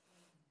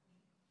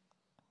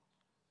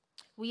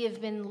We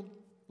have been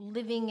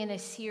living in a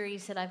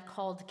series that I've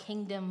called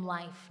Kingdom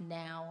Life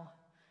Now.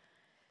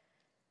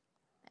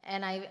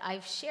 And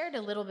I've shared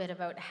a little bit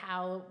about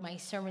how my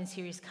sermon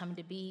series come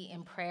to be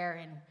in prayer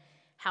and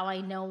how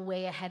I know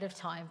way ahead of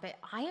time, but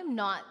I am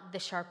not the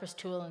sharpest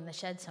tool in the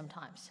shed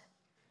sometimes.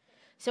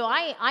 So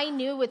I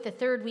knew what the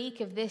third week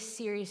of this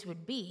series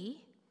would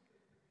be,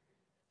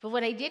 but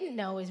what I didn't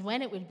know is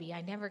when it would be.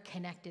 I never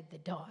connected the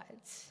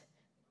dots.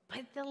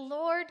 But the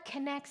Lord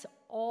connects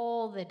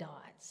all the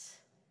dots.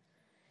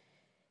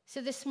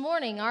 So this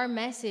morning, our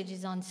message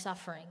is on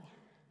suffering.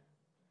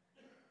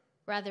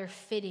 Rather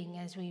fitting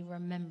as we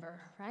remember,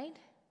 right?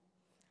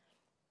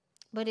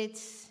 But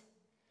it's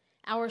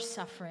our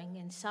suffering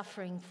and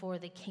suffering for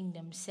the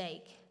kingdom's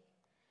sake.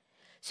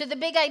 So the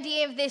big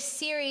idea of this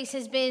series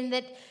has been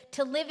that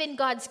to live in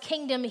God's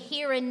kingdom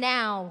here and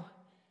now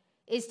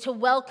is to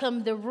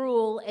welcome the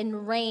rule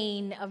and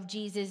reign of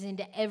Jesus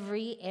into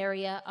every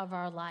area of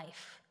our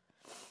life.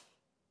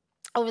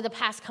 Over the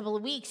past couple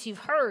of weeks, you've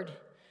heard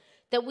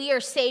that we are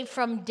saved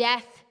from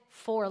death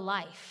for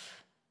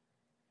life.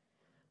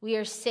 We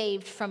are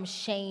saved from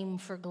shame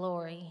for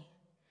glory.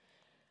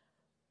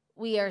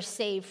 We are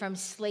saved from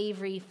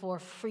slavery for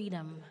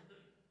freedom.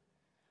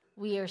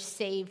 We are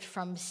saved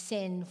from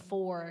sin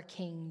for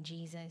King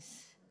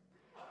Jesus.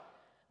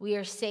 We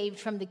are saved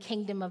from the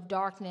kingdom of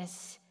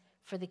darkness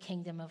for the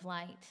kingdom of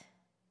light.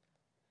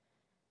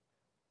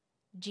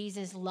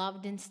 Jesus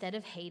loved instead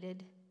of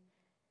hated.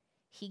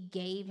 He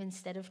gave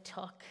instead of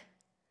took.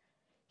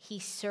 He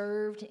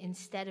served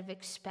instead of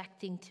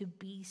expecting to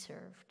be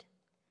served.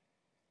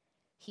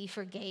 He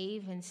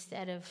forgave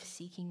instead of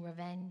seeking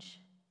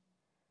revenge.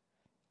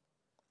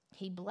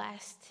 He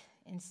blessed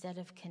instead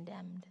of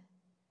condemned.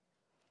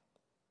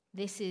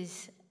 This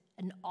is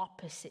an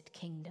opposite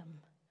kingdom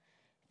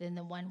than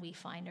the one we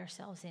find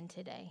ourselves in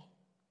today.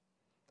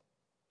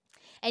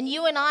 And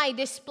you and I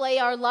display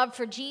our love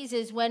for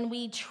Jesus when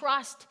we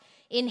trust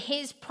in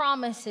his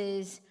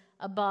promises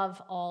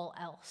above all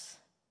else.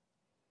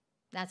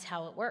 That's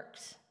how it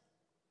works.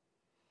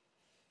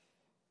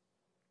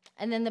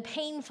 And then the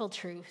painful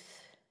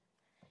truth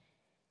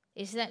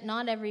is that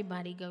not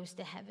everybody goes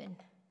to heaven.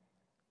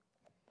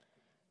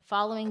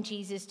 Following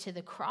Jesus to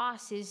the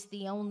cross is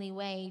the only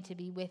way to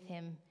be with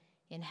him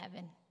in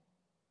heaven.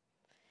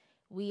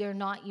 We are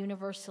not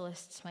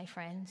universalists, my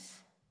friends.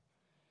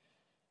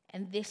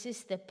 And this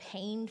is the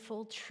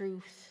painful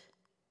truth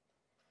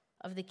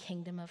of the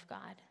kingdom of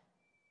God.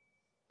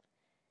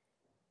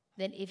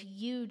 That if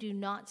you do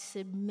not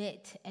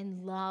submit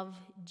and love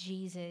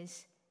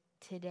Jesus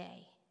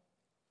today,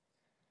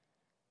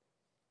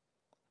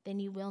 then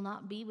you will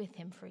not be with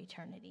him for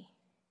eternity.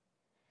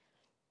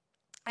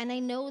 And I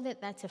know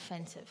that that's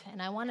offensive,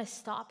 and I want to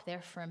stop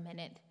there for a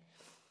minute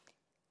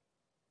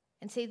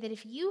and say that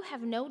if you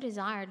have no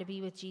desire to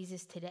be with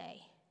Jesus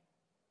today,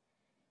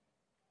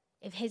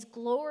 if his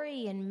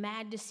glory and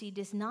majesty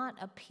does not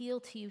appeal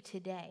to you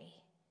today,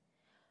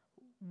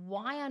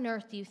 why on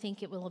earth do you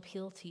think it will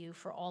appeal to you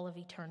for all of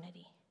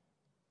eternity?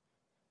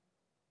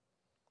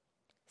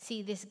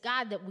 See, this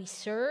God that we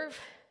serve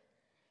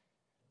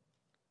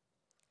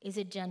is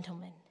a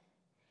gentleman,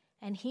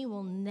 and he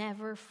will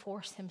never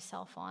force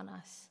himself on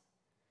us.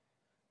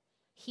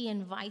 He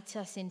invites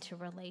us into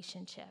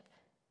relationship.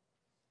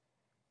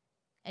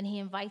 And he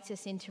invites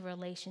us into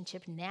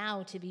relationship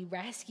now to be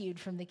rescued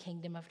from the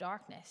kingdom of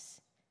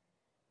darkness.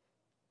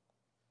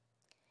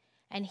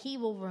 And he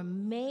will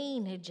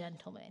remain a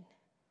gentleman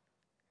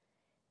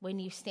when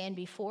you stand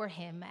before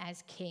him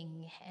as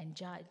king and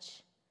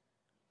judge.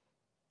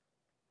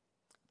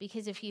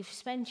 Because if you've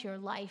spent your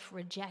life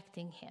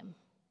rejecting him,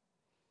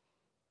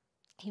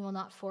 he will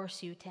not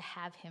force you to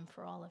have him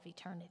for all of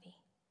eternity.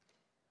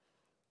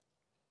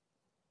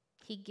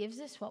 He gives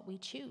us what we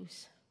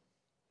choose.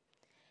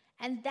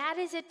 And that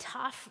is a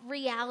tough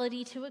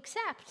reality to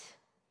accept.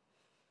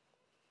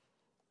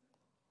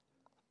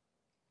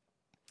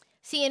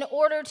 See, in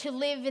order to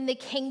live in the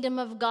kingdom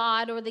of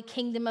God or the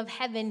kingdom of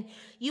heaven,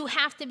 you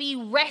have to be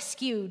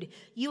rescued.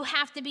 You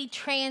have to be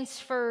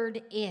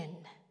transferred in.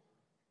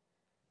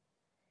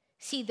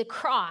 See, the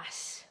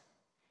cross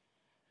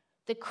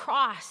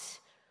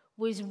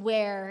was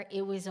where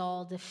it was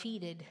all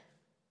defeated.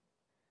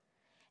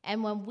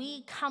 And when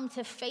we come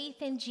to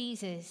faith in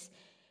Jesus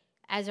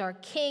as our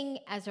King,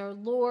 as our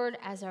Lord,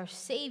 as our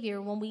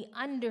Savior, when we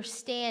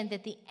understand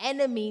that the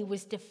enemy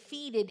was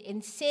defeated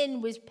and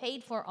sin was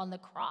paid for on the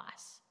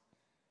cross,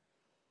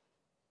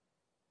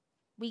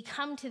 we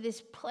come to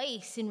this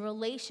place in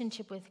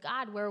relationship with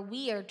God where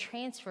we are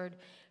transferred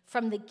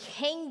from the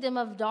kingdom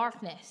of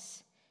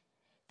darkness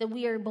that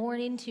we are born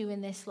into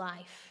in this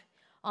life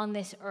on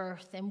this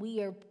earth, and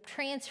we are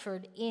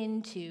transferred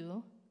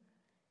into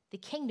the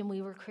kingdom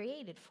we were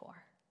created for.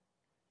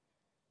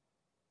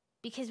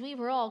 Because we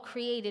were all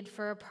created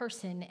for a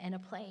person and a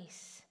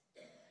place.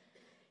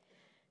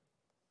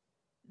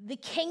 The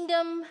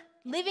kingdom,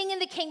 living in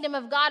the kingdom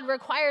of God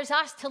requires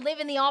us to live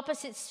in the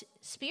opposite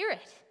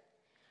spirit.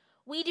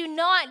 We do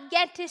not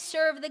get to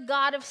serve the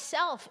God of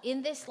self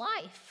in this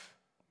life.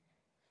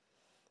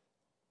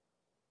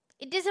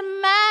 It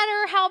doesn't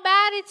matter how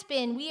bad it's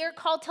been. We are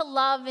called to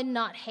love and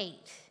not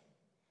hate.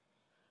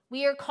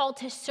 We are called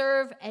to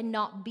serve and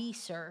not be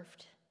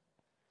served.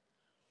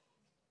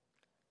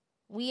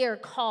 We are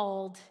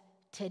called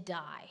to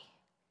die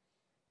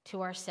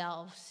to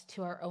ourselves,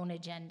 to our own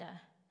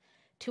agenda,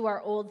 to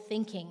our old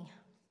thinking.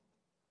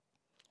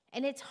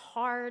 And it's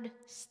hard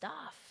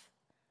stuff.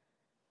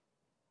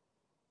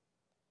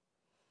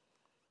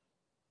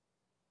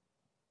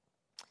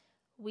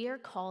 We are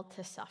called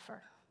to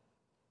suffer.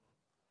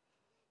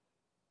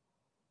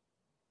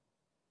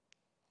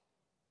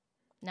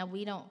 Now,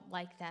 we don't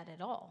like that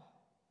at all.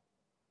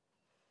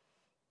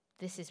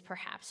 This is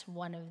perhaps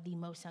one of the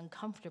most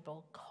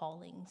uncomfortable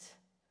callings.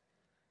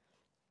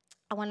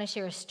 I want to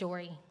share a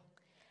story.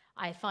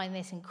 I find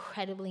this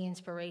incredibly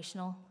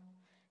inspirational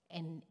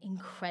and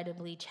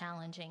incredibly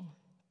challenging.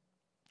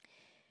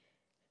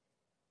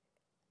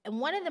 And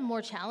one of the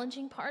more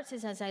challenging parts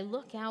is as I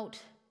look out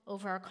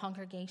over our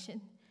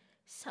congregation,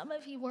 some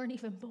of you weren't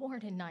even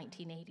born in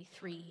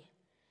 1983.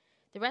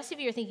 The rest of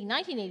you are thinking,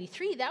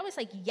 1983, that was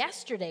like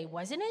yesterday,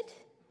 wasn't it?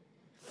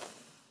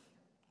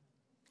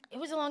 It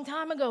was a long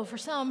time ago for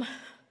some.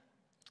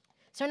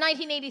 So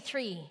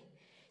 1983,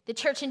 the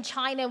church in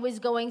China was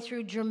going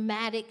through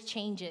dramatic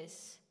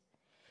changes.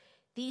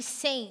 These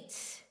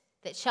saints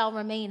that shall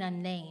remain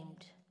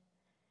unnamed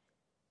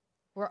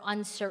were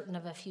uncertain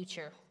of a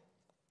future.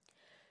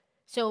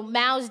 So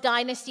Mao's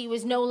dynasty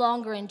was no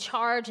longer in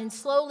charge, and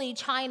slowly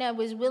China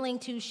was willing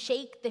to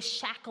shake the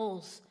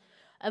shackles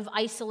of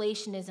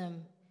isolationism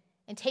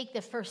and take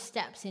the first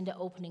steps into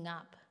opening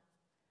up.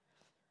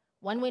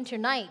 One winter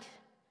night,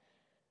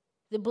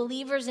 the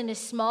believers in a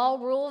small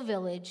rural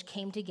village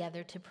came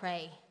together to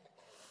pray.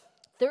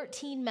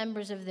 13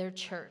 members of their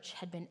church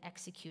had been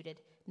executed,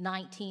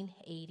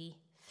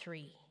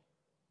 1983.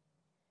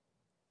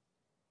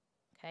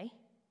 Okay?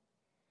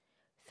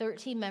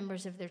 13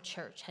 members of their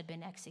church had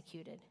been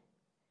executed.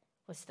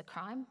 What's the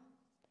crime?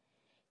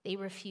 They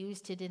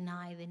refused to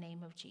deny the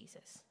name of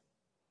Jesus.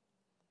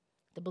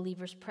 The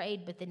believers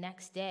prayed, but the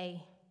next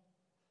day,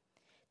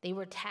 they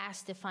were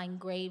tasked to find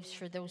graves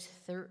for those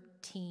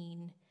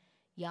 13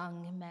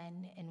 young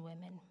men and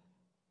women.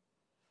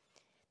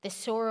 The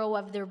sorrow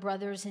of their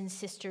brothers and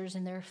sisters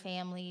and their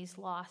families'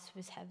 loss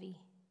was heavy.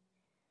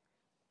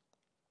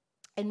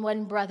 And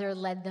one brother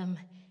led them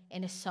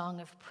in a song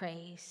of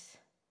praise.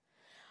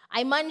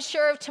 I'm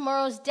unsure of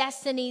tomorrow's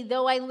destiny,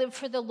 though I live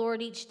for the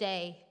Lord each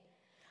day.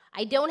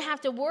 I don't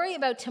have to worry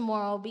about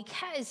tomorrow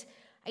because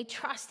I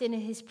trust in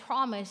his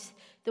promise.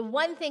 The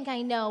one thing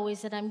I know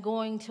is that I'm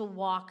going to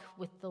walk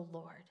with the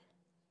Lord.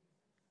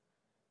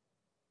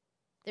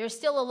 There are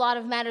still a lot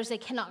of matters I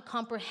cannot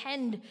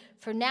comprehend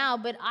for now,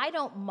 but I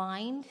don't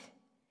mind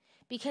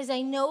because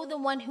I know the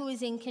one who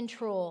is in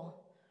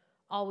control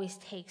always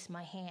takes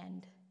my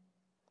hand.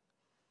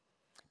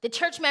 The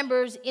church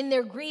members, in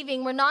their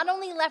grieving, were not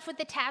only left with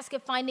the task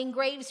of finding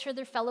graves for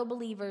their fellow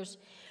believers,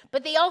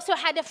 but they also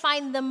had to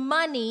find the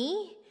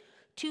money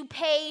to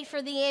pay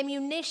for the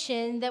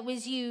ammunition that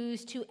was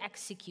used to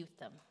execute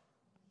them.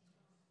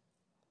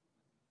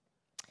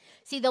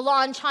 See, the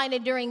law in China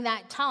during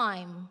that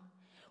time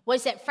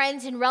was that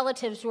friends and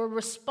relatives were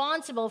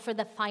responsible for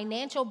the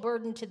financial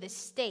burden to the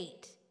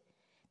state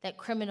that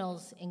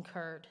criminals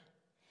incurred.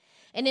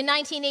 And in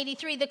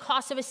 1983, the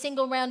cost of a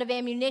single round of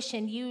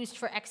ammunition used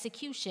for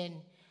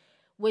execution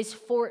was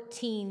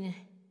 14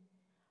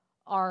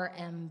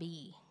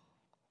 RMB.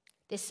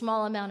 This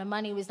small amount of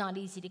money was not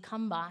easy to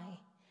come by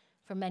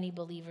for many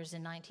believers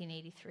in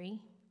 1983.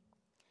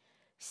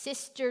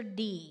 Sister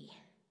D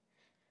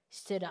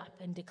stood up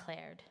and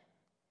declared,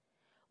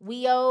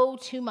 "We owe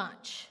too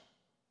much.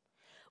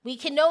 We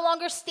can no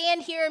longer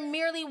stand here and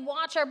merely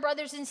watch our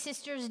brothers and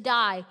sisters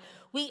die.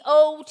 We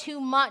owe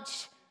too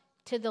much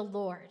to the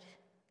Lord.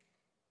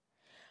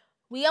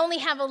 We only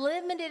have a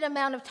limited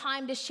amount of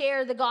time to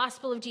share the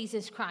gospel of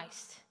Jesus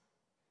Christ.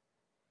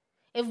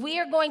 If we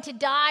are going to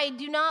die,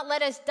 do not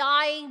let us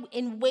die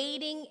in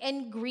waiting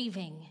and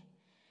grieving.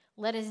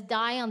 Let us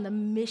die on the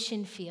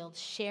mission field,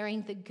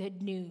 sharing the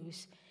good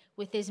news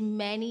with as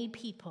many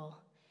people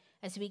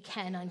as we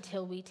can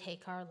until we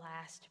take our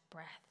last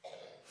breath."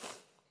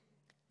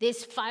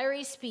 This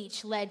fiery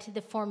speech led to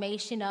the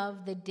formation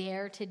of the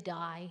Dare to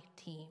Die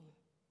team.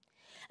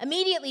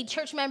 Immediately,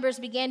 church members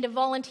began to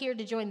volunteer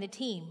to join the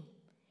team.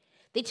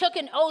 They took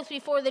an oath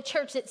before the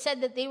church that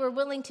said that they were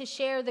willing to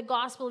share the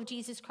gospel of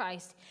Jesus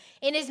Christ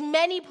in as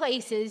many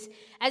places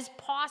as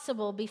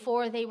possible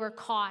before they were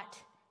caught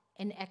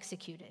and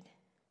executed.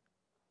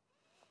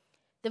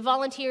 The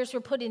volunteers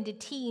were put into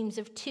teams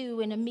of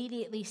 2 and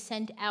immediately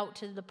sent out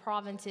to the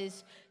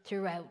provinces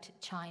throughout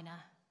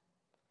China.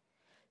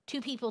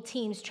 2-people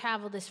teams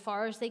traveled as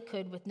far as they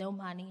could with no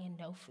money and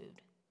no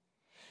food.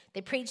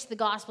 They preached the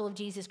gospel of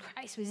Jesus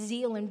Christ with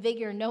zeal and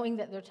vigor, knowing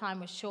that their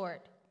time was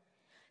short.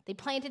 They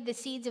planted the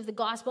seeds of the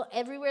gospel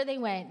everywhere they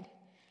went,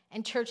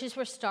 and churches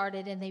were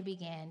started and they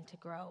began to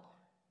grow.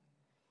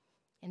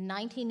 In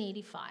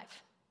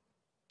 1985,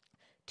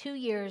 2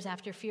 years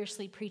after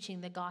fiercely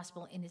preaching the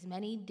gospel in as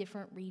many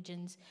different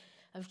regions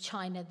of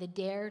China, the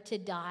Dare to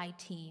Die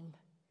team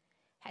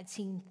had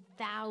seen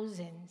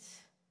thousands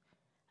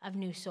of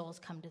new souls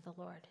come to the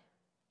Lord.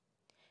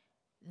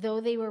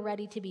 Though they were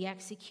ready to be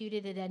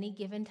executed at any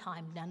given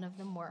time, none of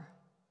them were.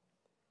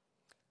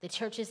 The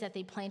churches that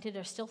they planted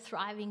are still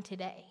thriving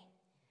today,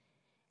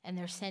 and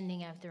they're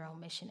sending out their own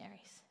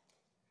missionaries.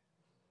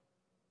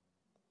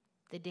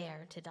 The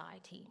Dare to Die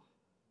team.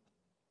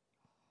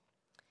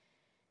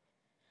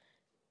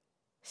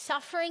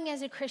 Suffering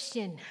as a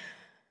Christian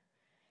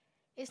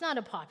is not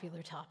a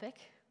popular topic.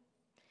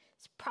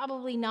 It's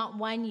probably not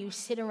one you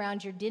sit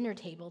around your dinner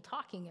table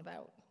talking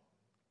about.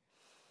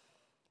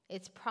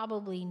 It's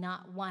probably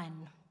not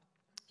one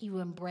you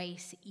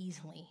embrace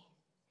easily.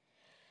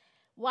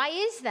 Why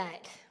is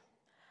that?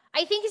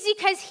 I think it's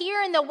because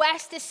here in the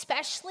West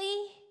especially,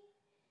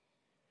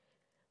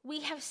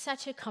 we have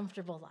such a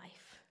comfortable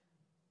life.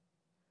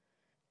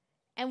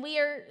 And we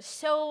are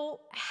so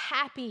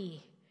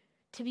happy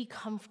to be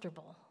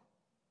comfortable.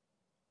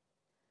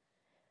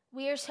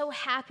 We are so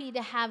happy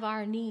to have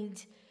our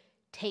needs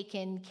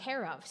taken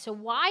care of. So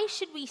why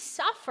should we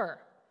suffer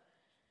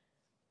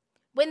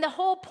when the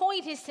whole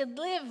point is to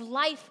live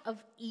life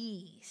of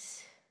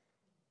ease?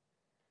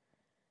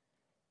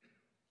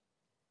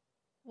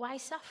 Why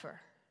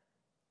suffer?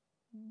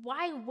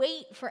 Why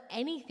wait for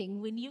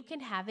anything when you can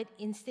have it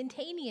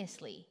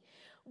instantaneously?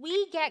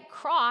 We get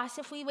cross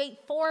if we wait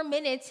 4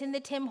 minutes in the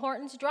Tim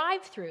Hortons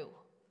drive-thru.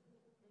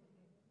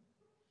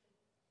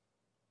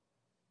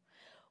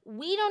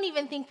 We don't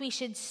even think we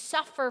should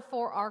suffer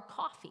for our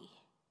coffee.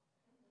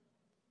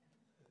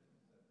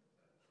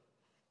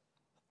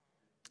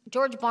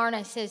 George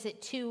Barna says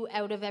that 2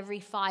 out of every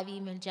 5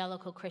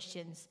 evangelical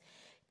Christians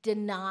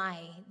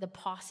deny the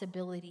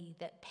possibility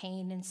that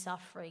pain and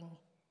suffering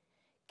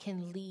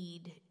can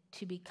lead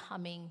to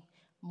becoming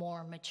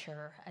more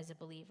mature as a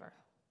believer.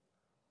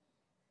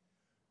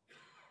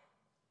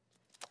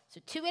 So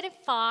 2 out of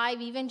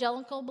 5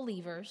 evangelical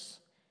believers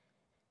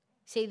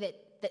say that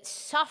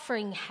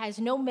suffering has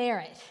no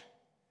merit.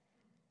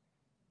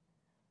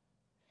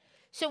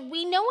 So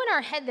we know in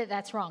our head that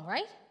that's wrong,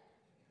 right?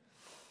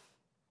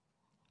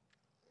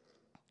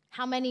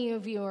 How many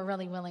of you are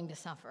really willing to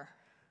suffer?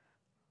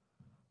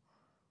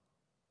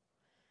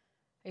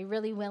 Are you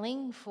really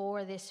willing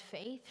for this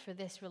faith, for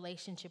this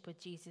relationship with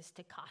Jesus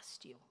to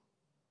cost you?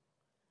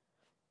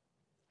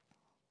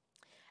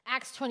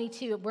 Acts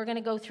 22, we're going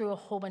to go through a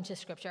whole bunch of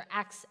scripture.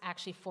 Acts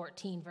actually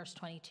 14, verse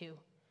 22.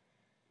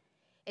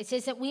 It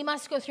says that we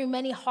must go through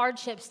many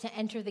hardships to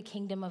enter the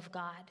kingdom of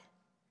God.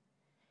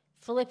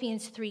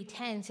 Philippians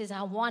 3:10 says,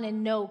 I want to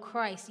know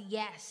Christ,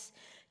 yes,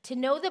 to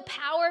know the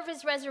power of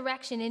his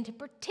resurrection and to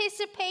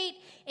participate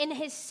in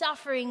his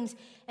sufferings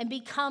and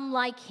become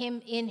like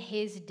him in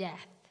his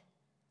death.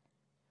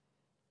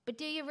 But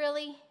do you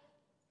really?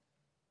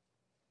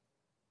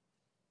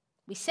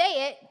 We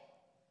say it,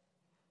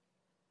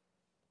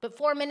 but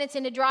 4 minutes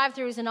in a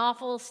drive-thru is an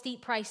awful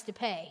steep price to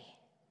pay.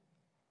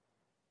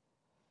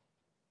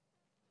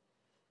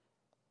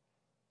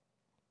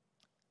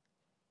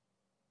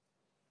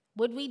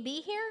 Would we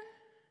be here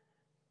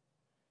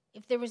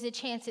if there was a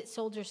chance that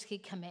soldiers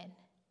could come in?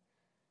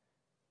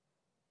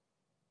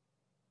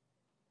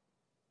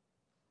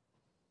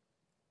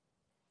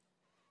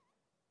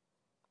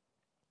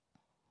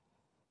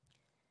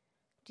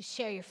 To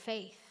share your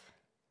faith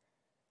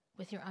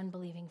with your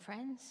unbelieving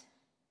friends?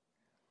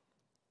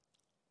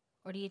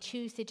 Or do you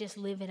choose to just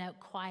live it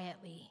out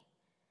quietly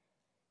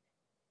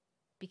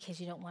because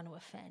you don't want to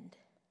offend?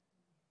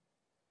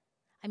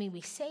 I mean,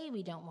 we say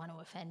we don't want to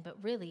offend,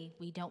 but really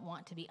we don't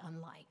want to be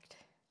unliked.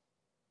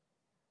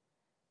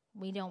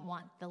 We don't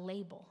want the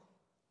label.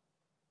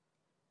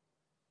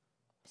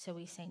 So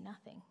we say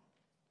nothing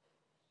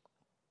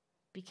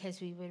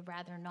because we would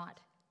rather not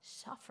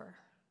suffer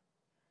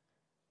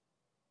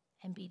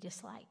and be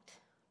disliked.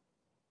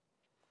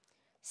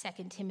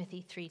 2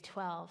 Timothy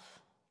 3:12.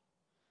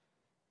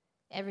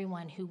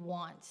 Everyone who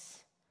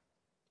wants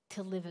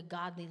to live a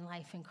godly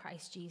life in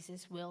Christ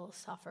Jesus will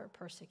suffer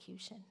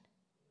persecution.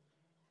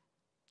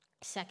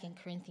 2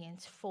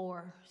 Corinthians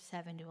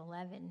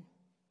 4:7-11.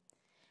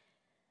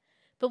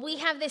 But we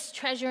have this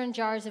treasure in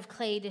jars of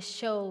clay to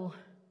show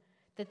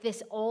that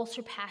this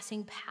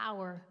all-surpassing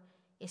power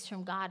is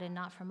from God and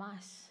not from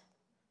us.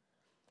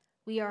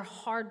 We are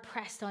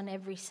hard-pressed on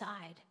every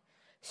side,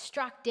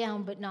 struck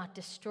down but not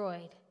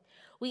destroyed.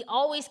 We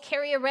always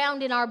carry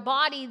around in our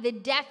body the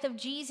death of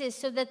Jesus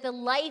so that the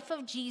life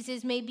of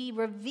Jesus may be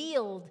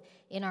revealed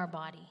in our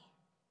body.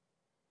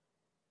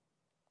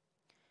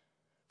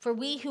 For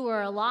we who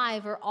are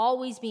alive are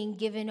always being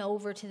given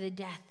over to the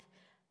death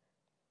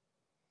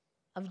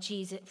of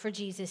Jesus for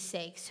Jesus'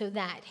 sake, so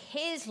that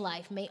his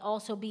life may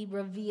also be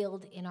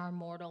revealed in our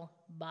mortal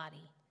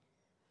body.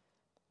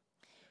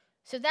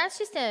 So that's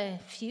just a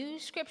few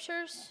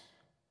scriptures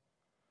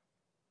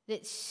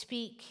that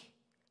speak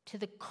to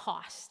the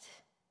cost.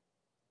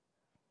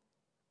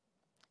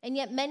 And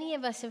yet many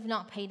of us have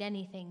not paid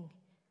anything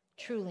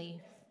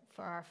truly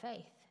for our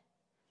faith.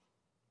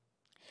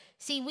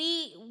 See,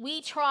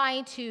 we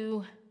try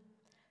to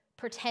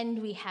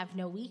pretend we have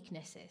no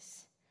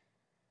weaknesses.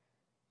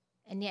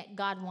 And yet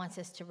God wants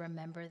us to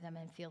remember them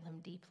and feel them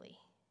deeply.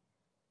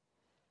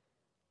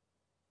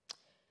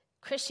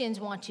 Christians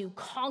want to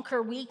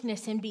conquer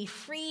weakness and be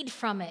freed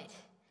from it.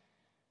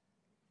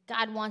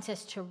 God wants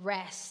us to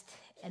rest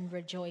and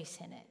rejoice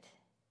in it.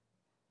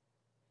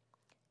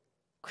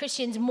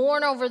 Christians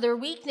mourn over their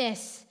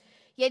weakness,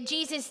 yet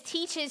Jesus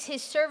teaches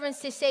his servants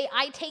to say,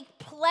 I take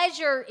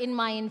pleasure in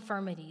my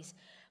infirmities.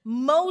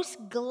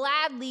 Most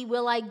gladly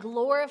will I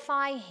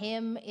glorify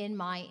him in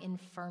my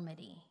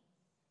infirmity.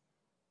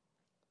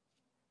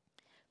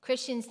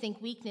 Christians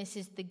think weakness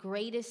is the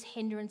greatest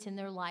hindrance in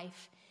their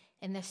life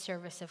in the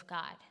service of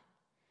God.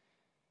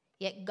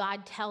 Yet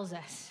God tells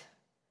us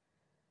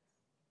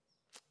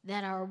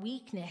that our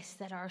weakness,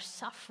 that our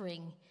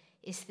suffering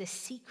is the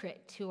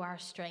secret to our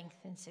strength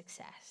and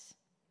success.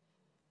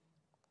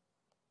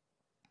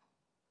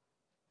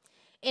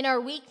 In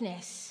our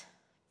weakness,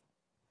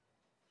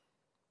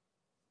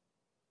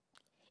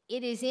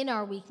 it is in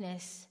our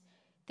weakness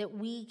that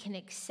we can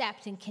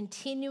accept and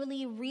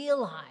continually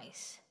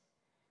realize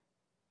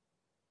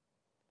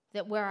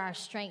that where our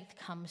strength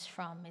comes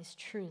from is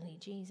truly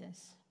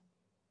Jesus.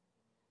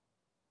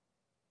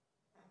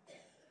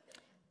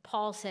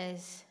 Paul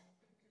says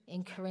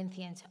in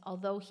Corinthians,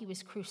 although he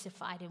was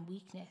crucified in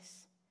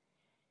weakness,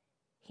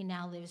 he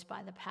now lives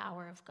by the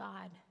power of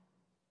God.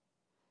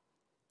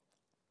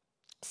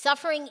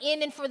 Suffering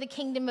in and for the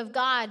kingdom of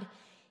God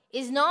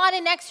is not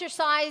an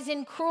exercise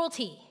in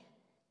cruelty,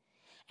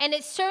 and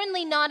it's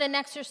certainly not an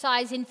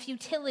exercise in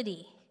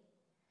futility.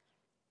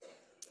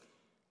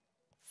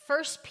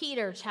 1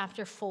 Peter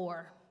chapter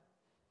 4,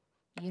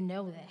 you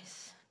know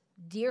this.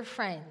 Dear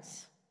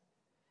friends,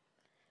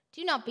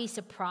 do not be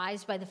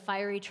surprised by the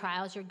fiery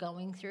trials you're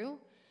going through,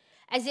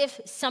 as if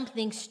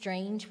something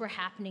strange were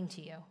happening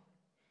to you.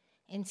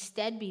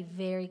 Instead, be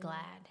very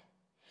glad.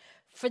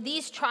 For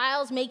these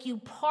trials make you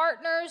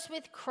partners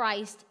with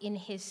Christ in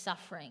his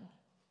suffering,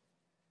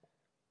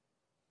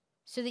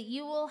 so that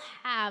you will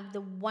have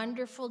the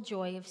wonderful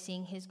joy of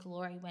seeing his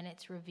glory when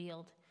it's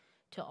revealed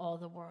to all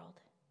the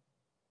world.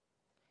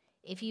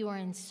 If you are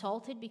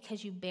insulted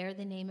because you bear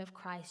the name of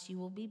Christ, you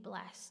will be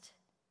blessed.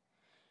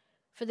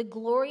 For the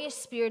glorious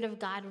Spirit of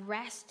God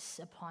rests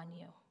upon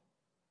you.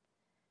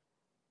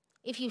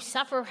 If you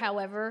suffer,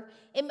 however,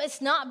 it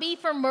must not be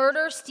for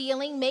murder,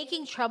 stealing,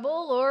 making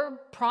trouble, or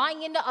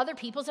prying into other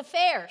people's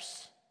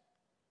affairs.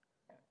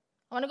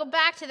 I want to go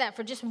back to that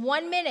for just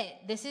 1 minute.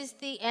 This is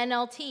the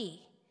NLT.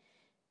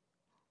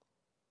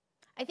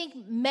 I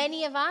think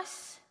many of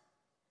us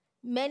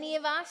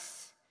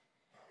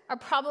are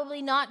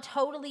probably not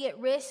totally at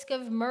risk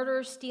of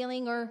murder,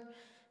 stealing, or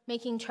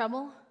making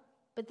trouble.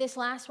 But this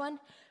last one,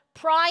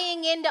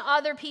 prying into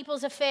other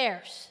people's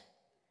affairs.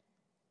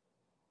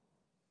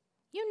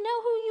 You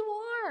know who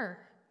you are.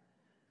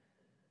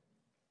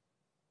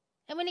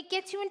 And when it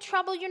gets you in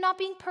trouble, you're not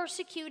being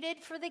persecuted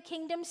for the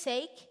kingdom's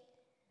sake.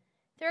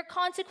 There are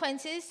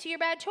consequences to your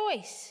bad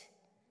choice.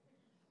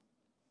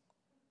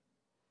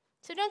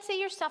 So don't say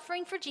you're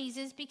suffering for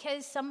Jesus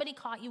because somebody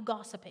caught you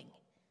gossiping.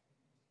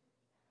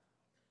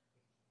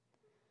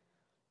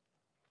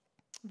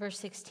 Verse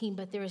 16,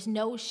 but there is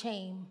no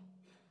shame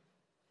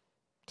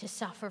to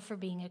suffer for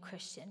being a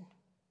Christian.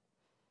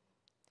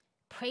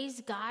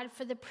 Praise God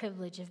for the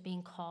privilege of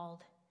being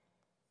called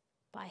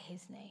by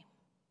his name.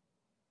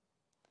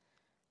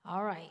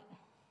 All right.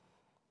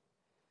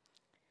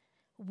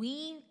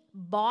 We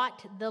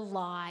bought the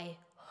lie,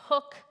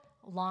 hook,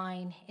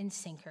 line, and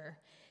sinker,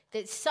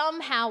 that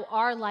somehow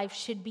our life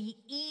should be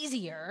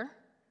easier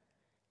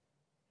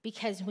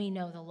because we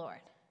know the Lord.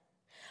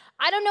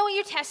 I don't know what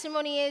your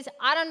testimony is.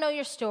 I don't know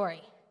your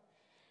story.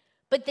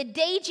 But the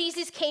day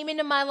Jesus came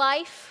into my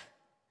life,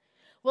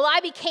 well,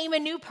 I became a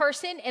new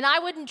person, and I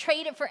wouldn't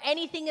trade it for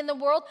anything in the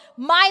world.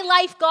 My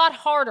life got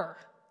harder.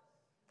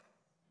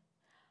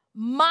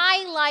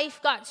 My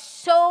life got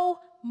so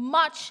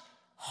much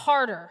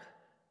harder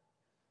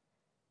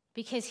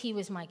because he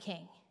was my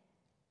king.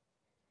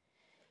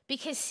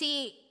 Because,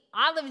 see,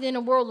 I lived in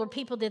a world where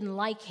people didn't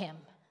like him,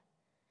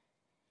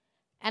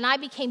 and I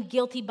became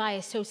guilty by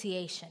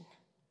association.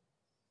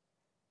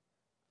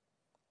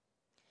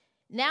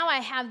 Now I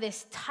have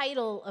this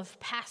title of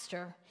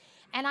pastor,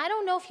 and I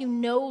don't know if you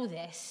know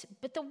this,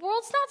 but the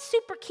world's not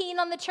super keen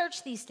on the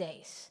church these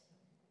days.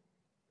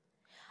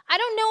 I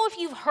don't know if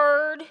you've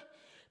heard,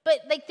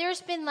 but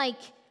there's been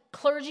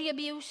clergy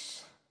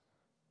abuse.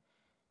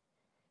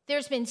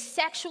 There's been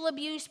sexual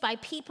abuse by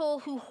people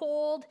who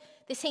hold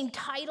the same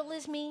title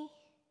as me.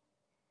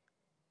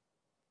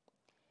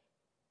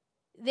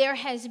 There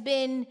has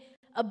been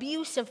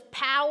abuse of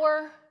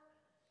power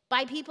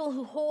by people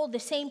who hold the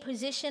same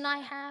position I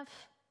have.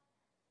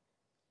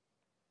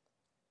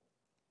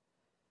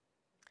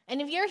 And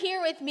if you're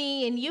here with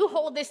me and you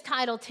hold this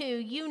title too,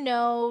 you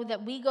know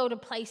that we go to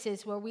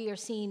places where we are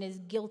seen as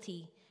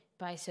guilty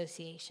by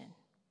association.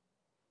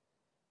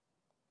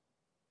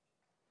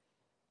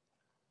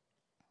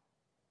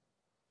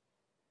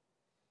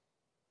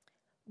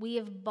 We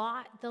have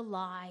bought the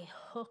lie,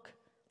 hook,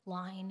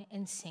 line,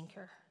 and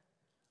sinker,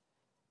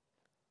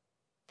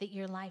 that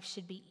your life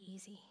should be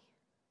easy.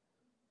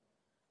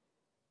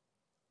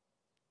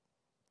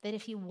 that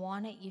if you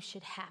want it, you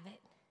should have it.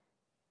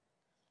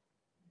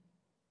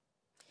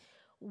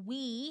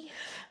 We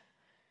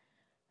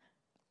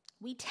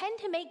tend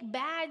to make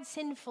bad,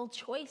 sinful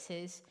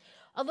choices,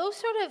 although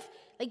sort of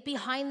like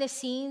behind the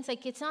scenes,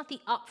 like it's not the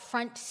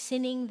upfront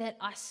sinning that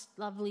us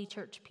lovely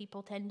church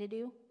people tend to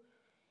do.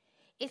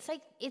 It's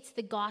like it's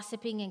the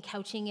gossiping and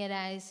couching it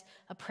as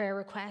a prayer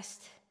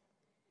request.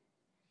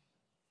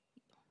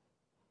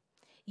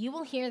 You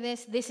will hear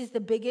this. This is the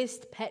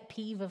biggest pet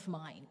peeve of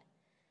mine.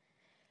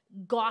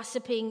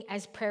 Gossiping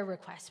as prayer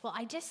requests. Well,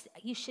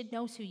 you should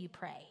know who you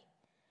pray.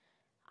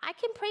 I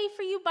can pray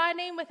for you by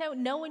name without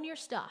knowing your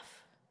stuff.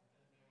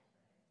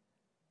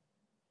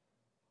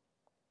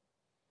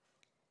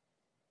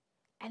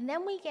 And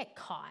then we get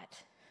caught,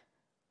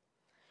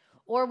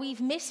 or we've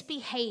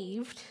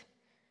misbehaved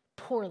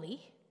poorly.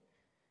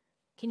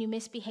 Can you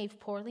misbehave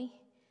poorly?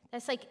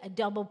 That's like a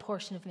double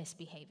portion of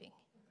misbehaving.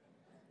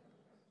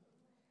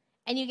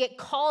 And you get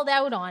called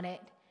out on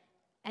it,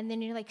 and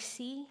then you're like,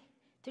 see,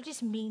 they're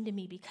just mean to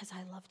me because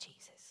I love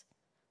Jesus.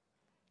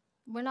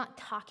 We're not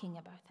talking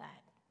about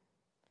that.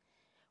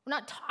 We're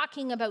not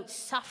talking about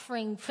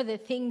suffering for the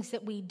things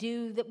that we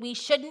do that we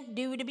shouldn't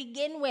do to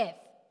begin with.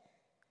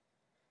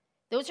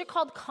 Those are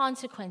called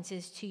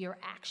consequences to your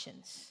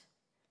actions.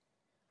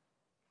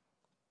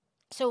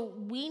 So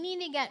we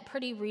need to get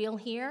pretty real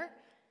here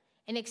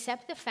and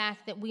accept the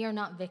fact that we are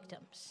not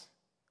victims.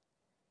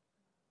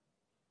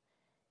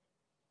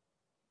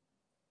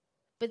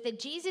 But that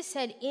Jesus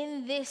said,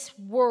 in this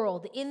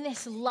world, in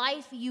this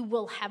life, you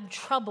will have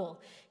trouble.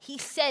 He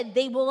said,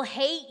 they will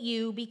hate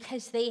you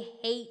because they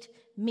hate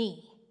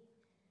me.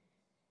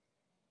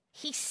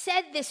 He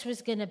said this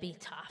was going to be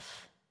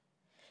tough.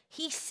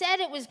 He said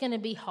it was going to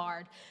be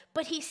hard.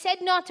 But he said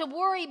not to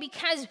worry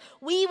because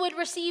we would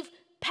receive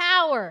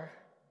power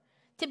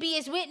to be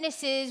his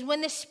witnesses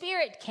when the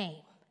Spirit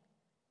came.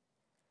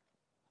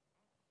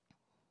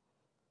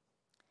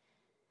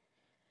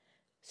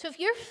 So if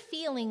you're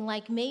feeling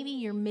like maybe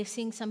you're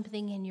missing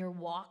something in your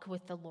walk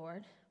with the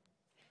Lord,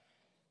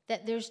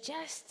 that there's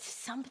just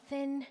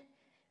something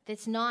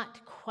that's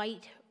not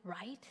quite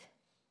right,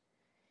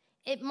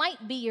 it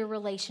might be your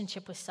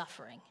relationship with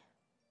suffering.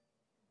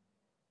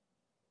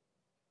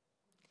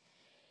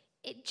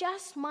 It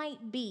just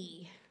might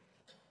be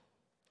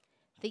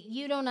that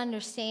you don't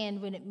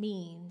understand what it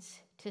means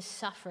to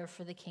suffer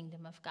for the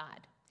kingdom of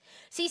God.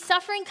 See,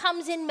 suffering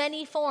comes in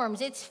many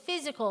forms. It's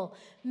physical,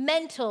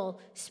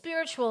 mental,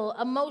 spiritual,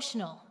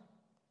 emotional.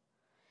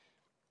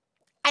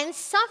 And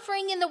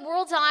suffering in the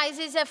world's eyes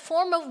is a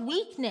form of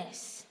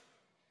weakness.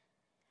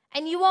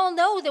 And you all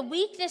know that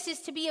weakness is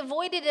to be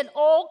avoided at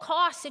all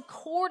costs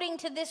according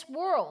to this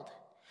world.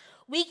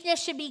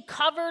 Weakness should be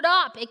covered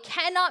up. It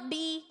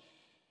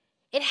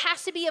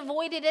has to be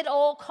avoided at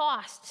all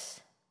costs.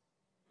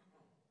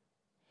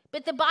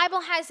 But the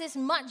Bible has this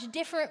much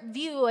different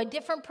view, a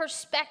different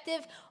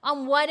perspective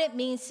on what it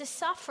means to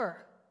suffer,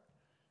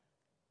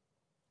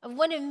 of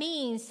what it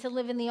means to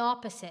live in the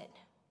opposite.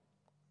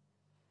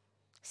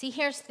 See,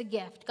 here's the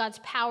gift. God's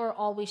power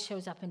always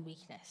shows up in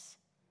weakness.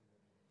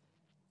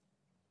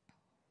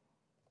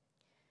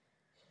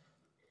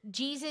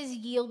 Jesus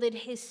yielded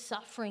his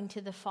suffering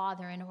to the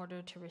Father in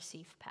order to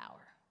receive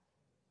power.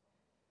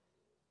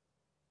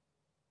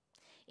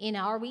 In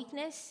our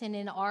weakness and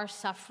in our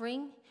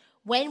suffering,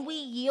 when we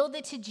yield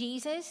it to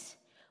Jesus,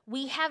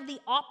 we have the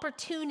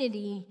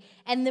opportunity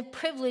and the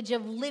privilege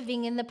of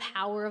living in the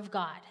power of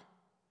God.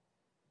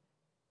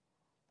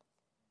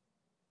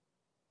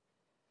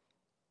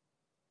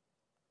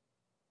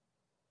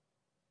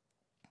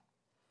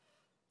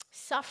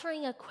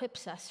 Suffering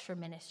equips us for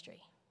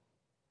ministry.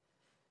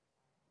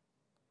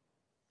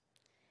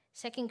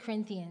 2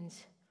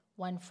 Corinthians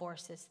 1:4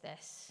 says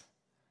this: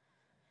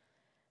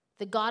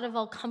 the God of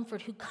all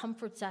comfort who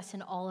comforts us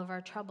in all of our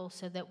trouble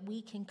so that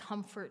we can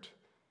comfort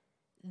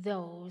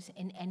those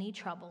in any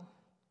trouble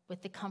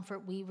with the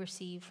comfort we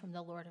receive from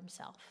the Lord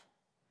himself.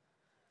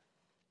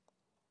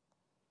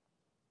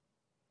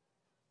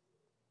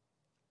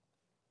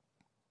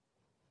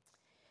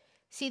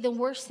 See, the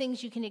worst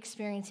things you can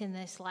experience in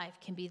this life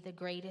can be the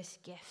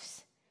greatest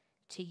gifts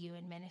to you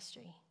in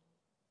ministry.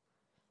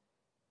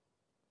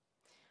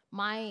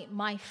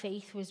 My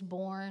faith was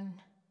born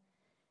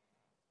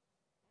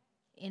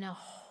in a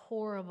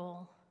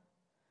horrible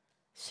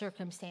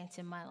circumstance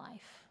in my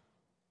life.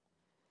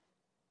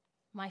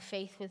 My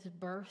faith was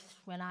birthed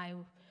when I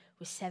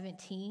was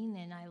 17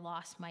 and I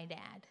lost my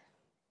dad.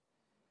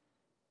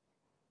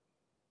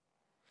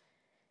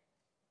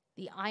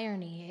 The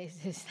irony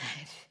is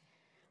that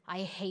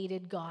I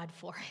hated God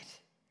for it.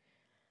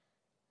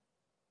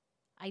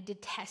 I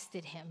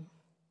detested him.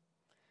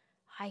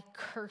 I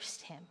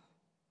cursed him.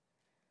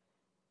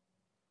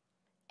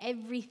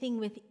 Everything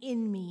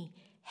within me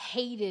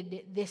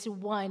hated this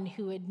one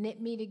who had knit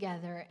me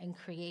together and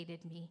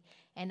created me,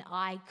 and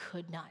I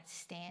could not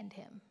stand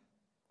him.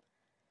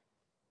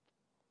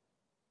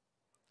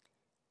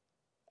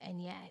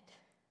 And yet,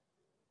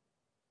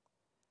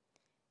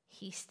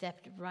 he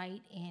stepped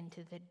right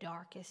into the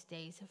darkest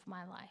days of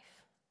my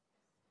life.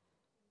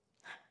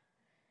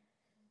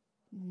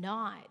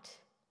 not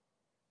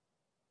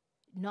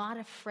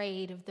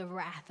afraid of the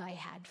wrath I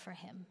had for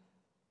him.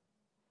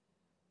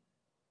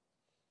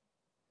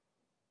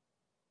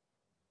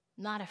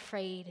 Not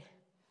afraid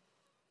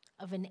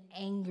of an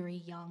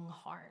angry young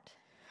heart.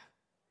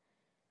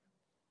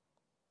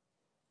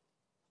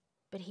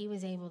 But he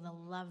was able to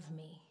love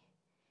me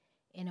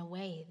in a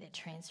way that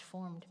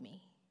transformed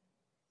me,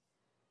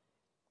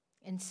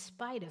 in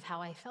spite of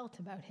how I felt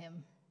about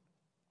him.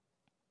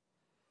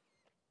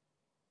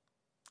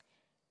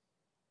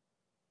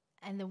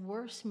 And the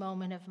worst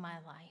moment of my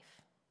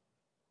life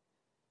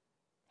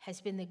has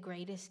been the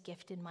greatest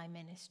gift in my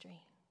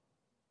ministry.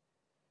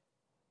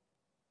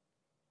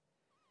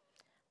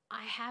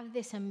 I have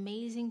this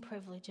amazing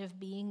privilege of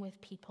being with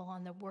people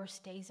on the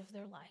worst days of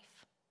their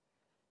life.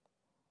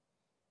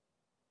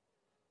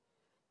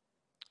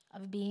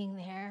 Of being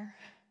there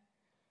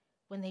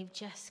when they've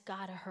just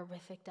got a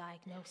horrific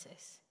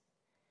diagnosis.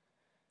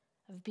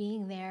 Of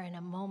being there in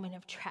a moment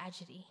of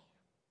tragedy.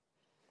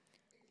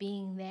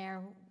 Being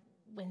there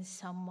when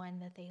someone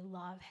that they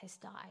love has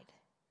died.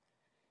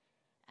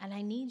 And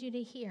I need you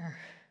to hear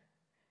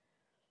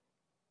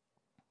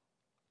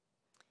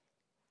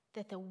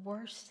that the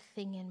worst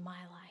thing in my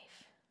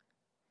life,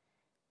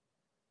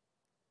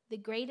 the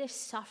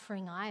greatest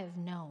suffering I have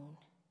known,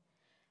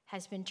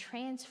 has been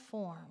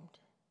transformed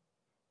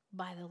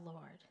by the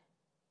Lord.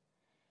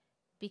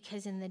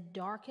 Because in the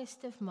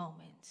darkest of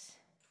moments,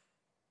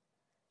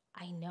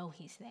 I know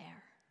he's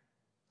there.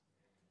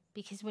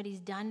 Because what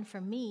he's done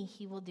for me,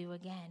 he will do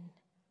again.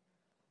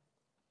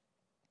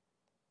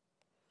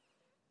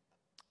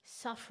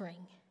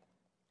 Suffering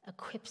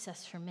equips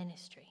us for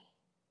ministry.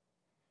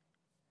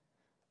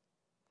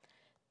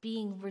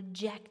 Being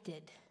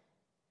rejected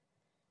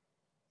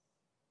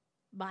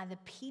by the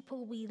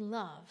people we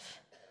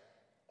love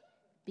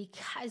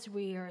because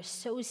we are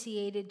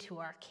associated to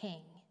our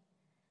King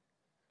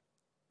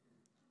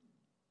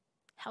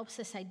helps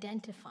us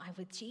identify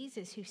with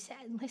Jesus, who said,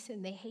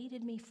 listen, they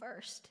hated me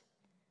first.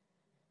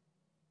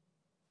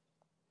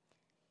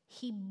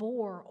 He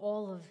bore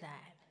all of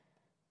that,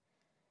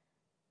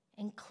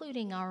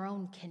 including our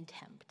own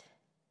contempt.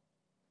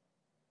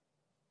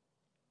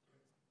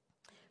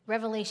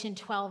 Revelation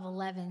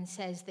 12:11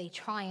 says they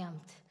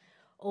triumphed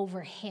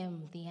over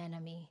him, the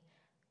enemy,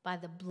 by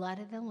the blood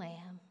of the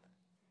Lamb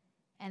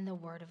and the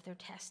word of their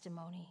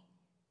testimony.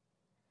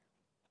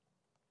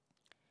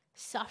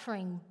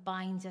 Suffering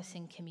binds us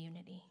in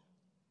community.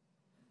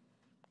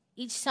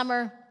 Each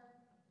summer,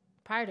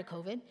 prior to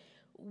COVID,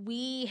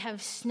 we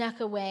have snuck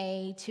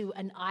away to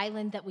an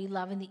island that we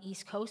love in the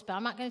East Coast, but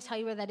I'm not going to tell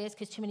you where that is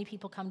because too many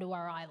people come to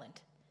our island.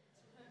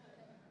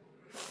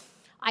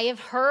 I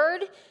have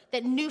heard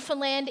that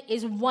Newfoundland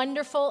is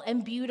wonderful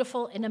and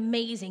beautiful and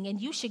amazing,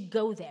 and you should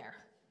go there.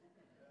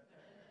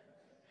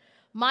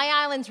 My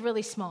island's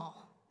really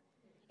small.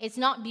 It's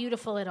not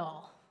beautiful at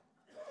all.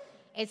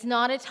 It's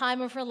not a time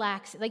of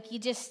relax. Like, you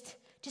just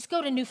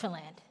go to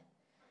Newfoundland.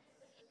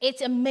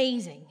 It's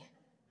amazing.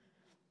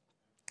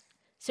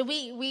 So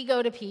we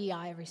go to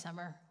PEI every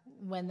summer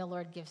when the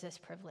Lord gives us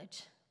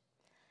privilege.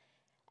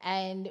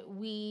 And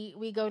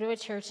we go to a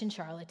church in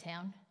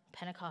Charlottetown,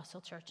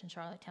 Pentecostal church in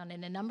Charlottetown.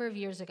 And a number of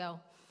years ago,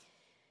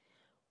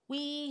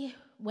 we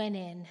went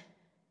in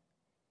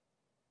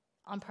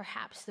on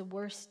perhaps the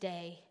worst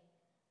day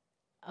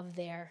of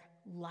their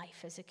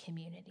life as a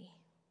community.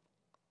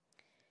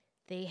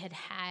 They had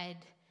had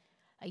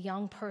a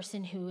young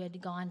person who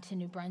had gone to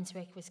New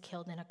Brunswick, was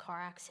killed in a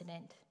car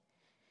accident.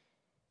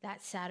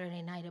 That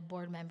Saturday night, a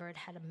board member had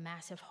had a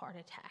massive heart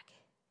attack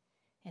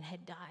and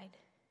had died.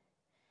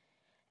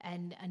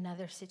 And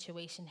another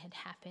situation had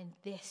happened.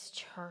 This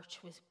church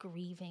was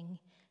grieving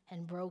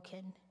and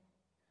broken.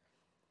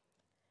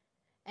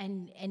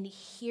 And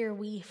here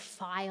we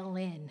file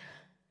in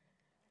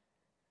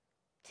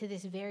to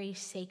this very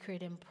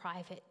sacred and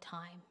private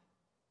time.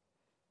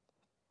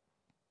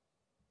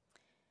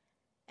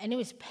 And it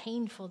was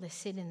painful to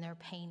sit in their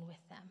pain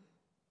with them.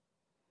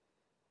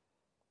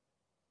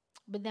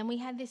 But then we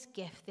had this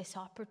gift, this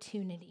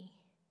opportunity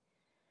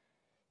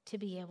to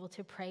be able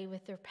to pray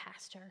with their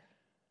pastor,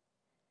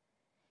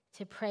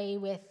 to pray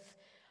with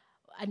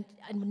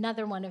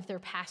another one of their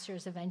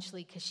pastors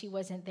eventually, because she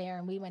wasn't there,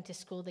 and we went to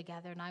school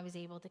together, and I was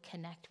able to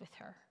connect with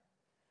her.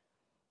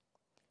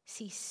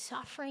 See,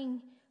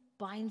 suffering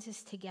binds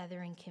us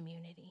together in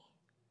community.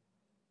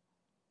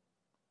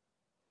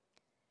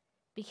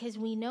 Because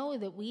we know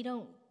that we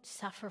don't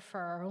suffer for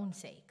our own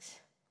sakes.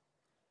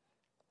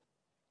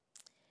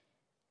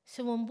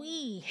 So when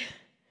we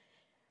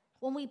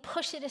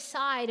push it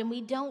aside and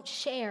we don't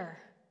share,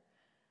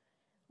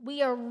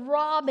 we are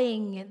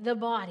robbing the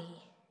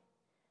body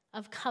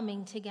of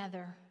coming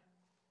together.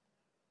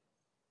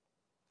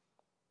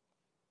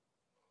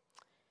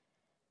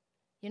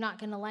 You're not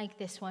going to like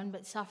this one,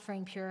 but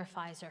suffering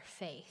purifies our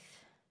faith.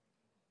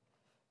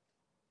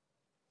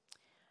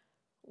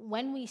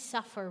 When we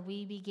suffer,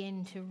 we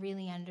begin to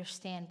really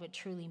understand what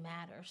truly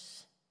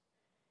matters.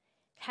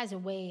 It has a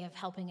way of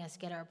helping us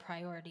get our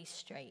priorities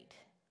straight.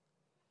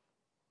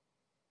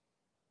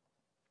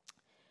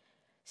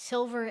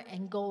 Silver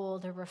and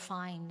gold are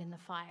refined in the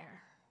fire,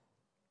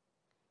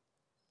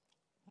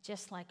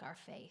 just like our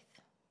faith.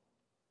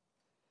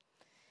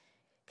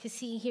 Because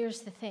see,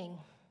 here's the thing.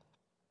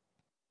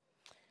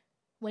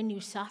 When you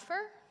suffer,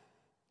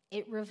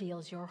 it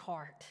reveals your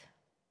heart.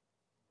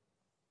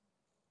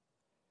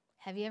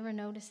 Have you ever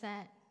noticed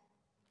that?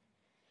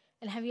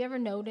 And have you ever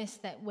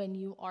noticed that when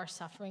you are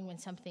suffering, when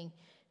something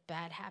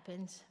bad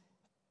happens,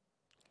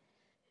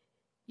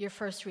 your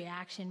first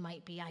reaction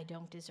might be, I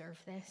don't deserve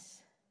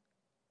this.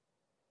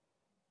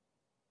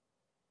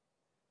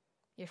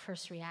 Your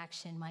first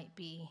reaction might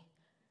be,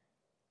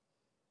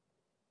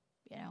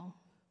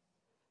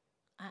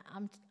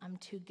 I'm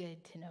too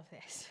good to know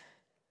this,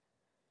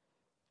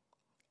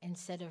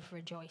 instead of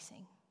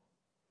rejoicing.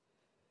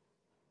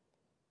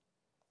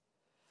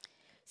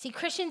 See,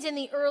 Christians in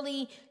the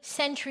early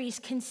centuries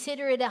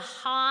consider it a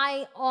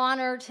high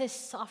honor to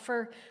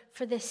suffer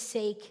for the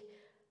sake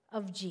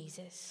of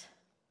Jesus.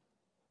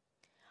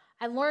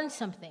 I learned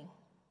something.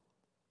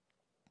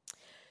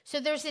 So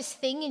there's this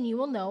thing, and you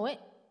will know it.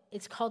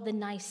 It's called the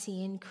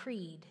Nicene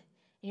Creed.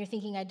 And you're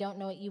thinking, I don't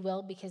know it. You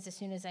will, because as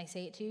soon as I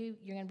say it to you,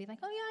 you're going to be like,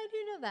 oh, yeah, I do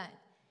know that.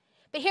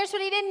 But here's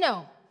what he didn't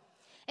know.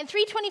 In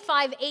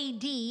 325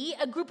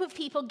 AD, a group of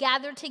people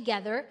gathered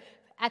together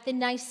at the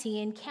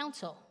Nicene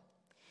Council.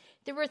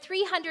 There were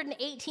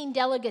 318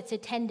 delegates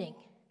attending.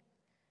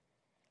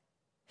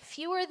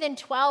 Fewer than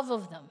 12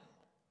 of them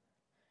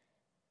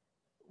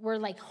were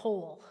like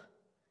whole,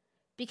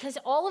 because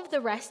all of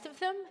the rest of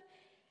them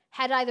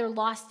had either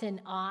lost an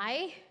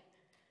eye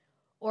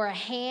or a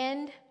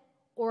hand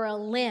or a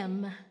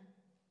limb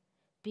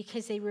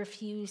because they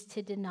refused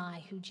to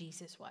deny who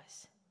Jesus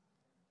was.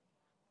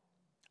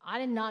 I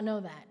did not know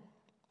that.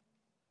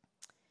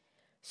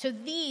 So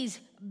these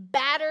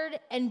battered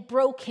and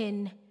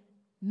broken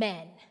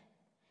men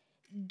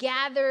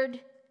gathered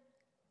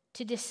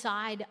to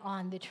decide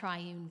on the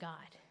triune God.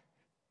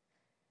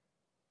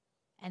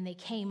 And they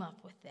came up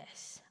with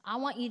this. I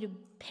want you to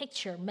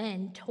picture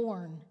men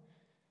torn,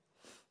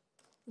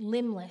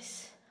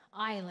 limbless,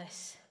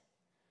 eyeless.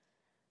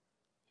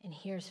 And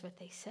here's what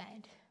they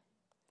said.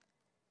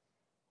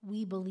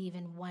 We believe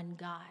in one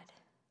God,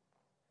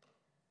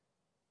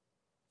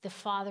 the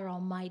Father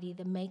Almighty,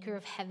 the maker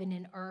of heaven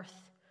and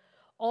earth,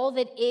 all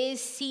that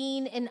is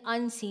seen and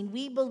unseen.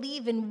 We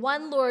believe in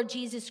one Lord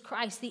Jesus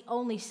Christ, the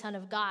only Son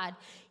of God,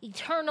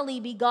 eternally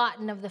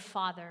begotten of the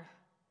Father,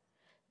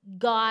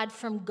 God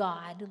from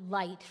God,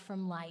 light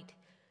from light,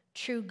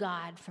 true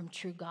God from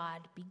true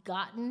God,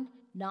 begotten,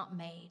 not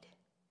made,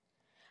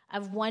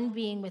 of one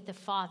being with the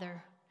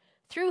Father.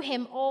 Through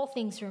him all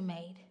things were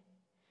made.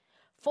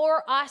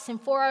 For us and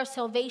for our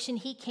salvation,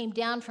 he came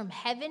down from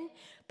heaven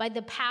by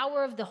the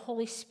power of the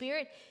Holy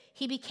Spirit.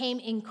 He became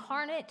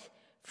incarnate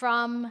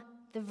from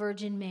the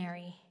Virgin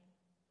Mary,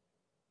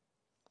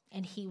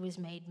 and he was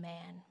made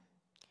man.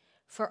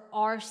 For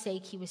our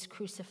sake, he was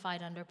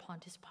crucified under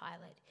Pontius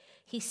Pilate.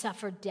 He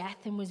suffered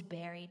death and was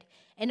buried.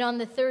 And on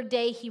the third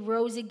day, he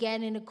rose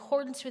again in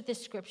accordance with the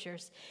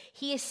scriptures.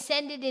 He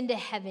ascended into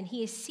heaven.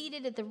 He is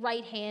seated at the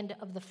right hand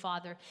of the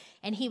Father.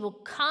 And he will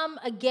come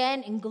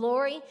again in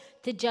glory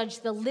to judge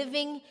the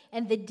living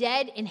and the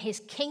dead, and his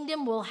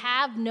kingdom will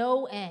have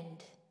no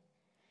end.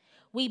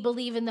 We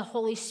believe in the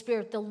Holy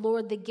Spirit, the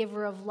Lord, the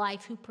giver of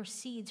life, who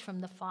proceeds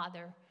from the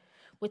Father,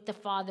 with the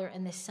Father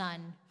and the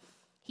Son.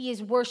 He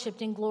is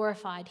worshiped and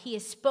glorified. He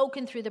has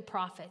spoken through the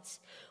prophets.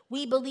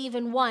 We believe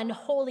in one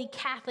holy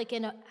Catholic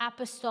and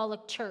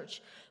apostolic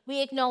church.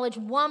 We acknowledge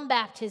one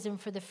baptism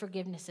for the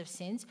forgiveness of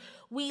sins.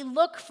 We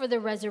look for the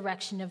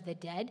resurrection of the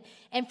dead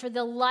and for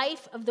the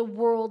life of the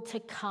world to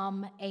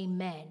come.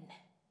 Amen.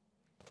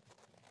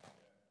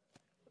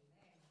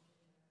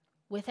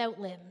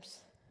 Without limbs,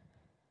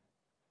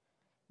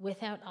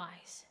 without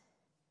eyes,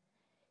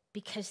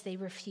 because they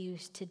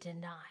refuse to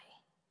deny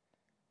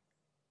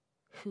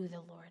who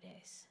the Lord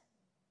is.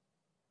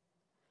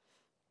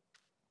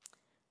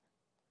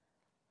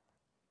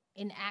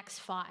 In Acts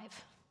 5,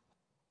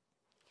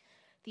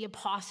 the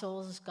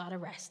apostles got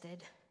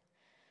arrested,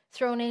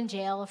 thrown in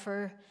jail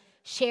for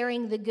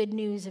sharing the good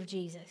news of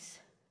Jesus.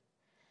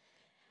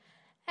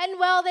 And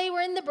while they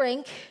were in the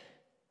brink,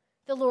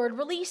 the Lord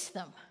released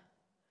them.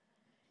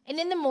 And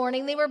in the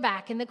morning, they were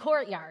back in the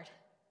courtyard.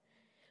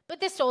 But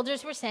the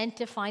soldiers were sent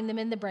to find them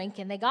in the brink,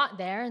 and they got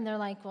there, and they're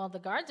like, well, the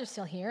guards are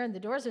still here, and the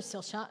doors are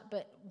still shut,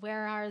 but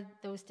where are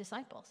those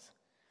disciples?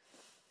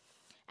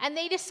 And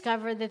they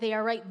discover that they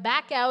are right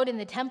back out in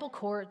the temple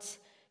courts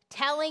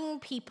telling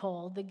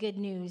people the good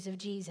news of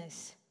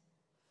Jesus.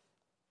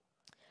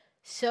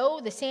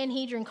 So the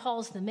Sanhedrin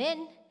calls them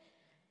in,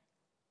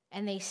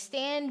 and they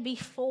stand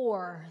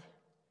before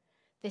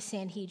the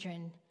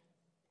Sanhedrin,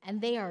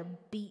 and they are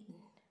beaten.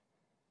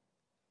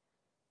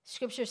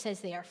 Scripture says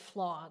they are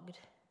flogged.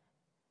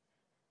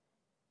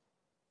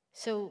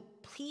 So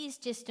please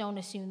just don't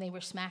assume they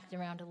were smacked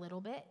around a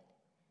little bit.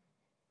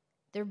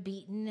 They're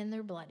beaten and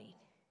they're bloodied.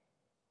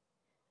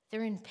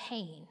 They're in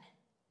pain.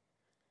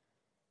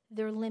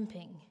 They're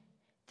limping.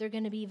 They're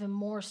going to be even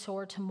more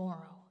sore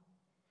tomorrow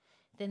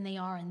than they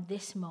are in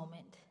this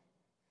moment.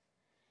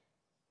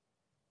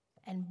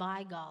 And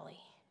by golly,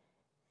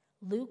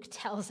 Luke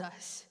tells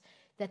us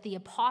that the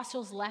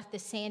apostles left the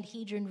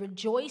Sanhedrin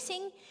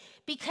rejoicing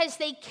because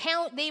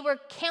they were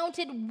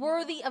counted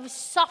worthy of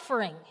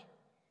suffering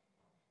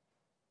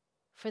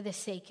for the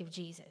sake of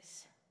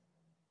Jesus.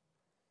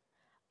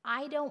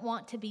 I don't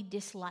want to be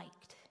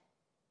disliked.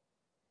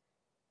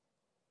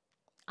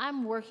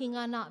 I'm working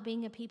on not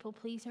being a people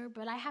pleaser,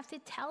 but I have to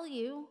tell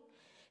you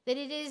that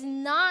it is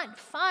not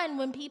fun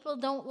when people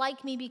don't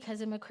like me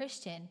because I'm a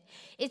Christian.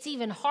 It's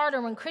even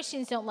harder when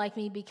Christians don't like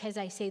me because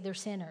I say they're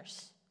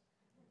sinners.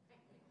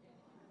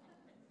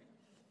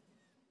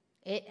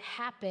 It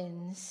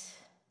happens.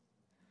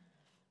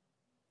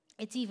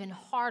 It's even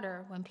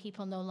harder when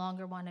people no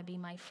longer want to be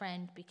my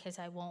friend because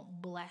I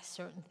won't bless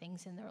certain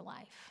things in their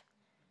life.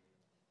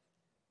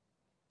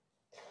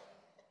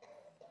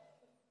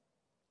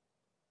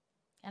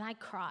 And I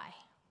cry.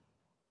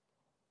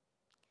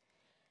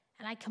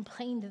 And I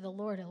complain to the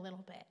Lord a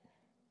little bit.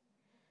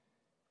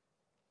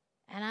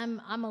 And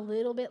I'm a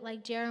little bit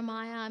like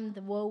Jeremiah. I'm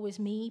the woe is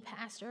me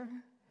pastor.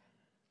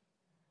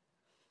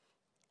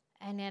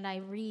 And then I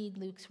read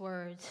Luke's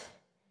words.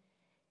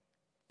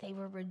 They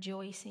were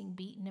rejoicing,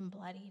 beaten and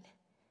bloodied.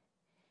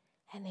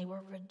 And they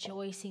were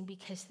rejoicing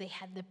because they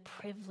had the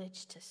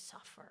privilege to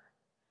suffer.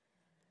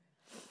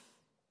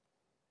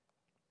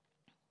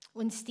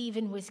 When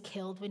Stephen was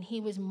killed, when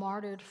he was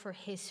martyred for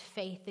his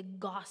faith, the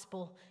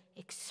gospel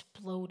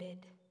exploded.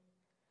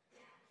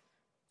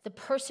 The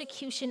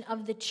persecution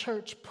of the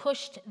church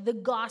pushed the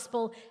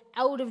gospel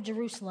out of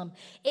Jerusalem.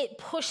 It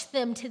pushed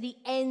them to the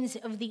ends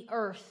of the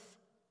earth.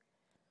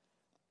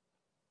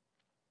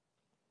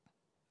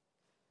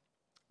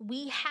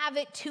 We have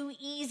it too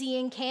easy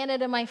in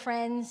Canada, my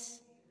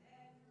friends.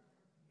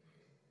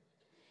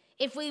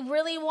 If we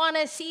really want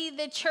to see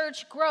the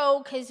church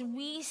grow, because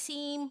we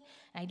seem,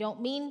 I don't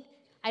mean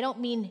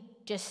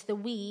just the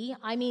we,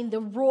 I mean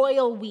the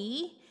royal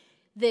we,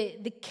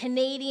 the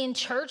Canadian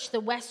church,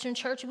 the Western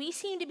church, we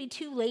seem to be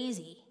too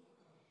lazy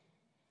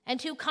and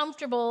too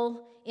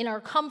comfortable in our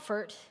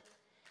comfort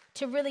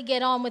to really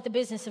get on with the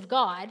business of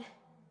God.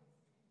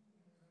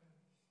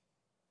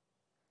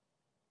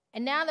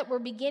 And now that we're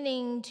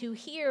beginning to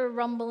hear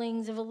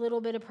rumblings of a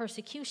little bit of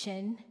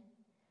persecution,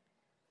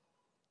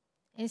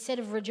 instead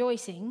of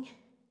rejoicing,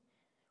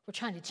 we're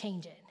trying to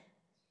change it.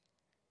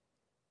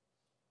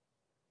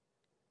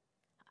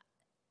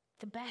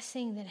 The best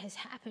thing that has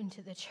happened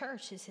to the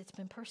church is it's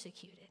been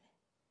persecuted.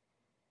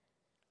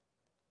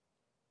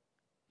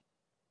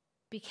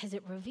 Because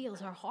it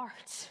reveals our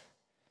hearts.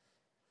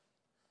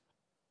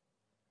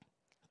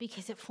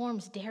 Because it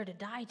forms dare to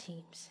die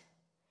teams.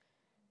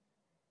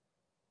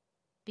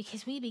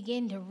 Because we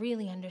begin to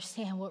really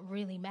understand what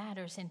really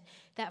matters, and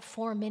that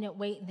 4-minute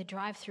wait in the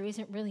drive-thru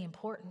isn't really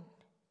important.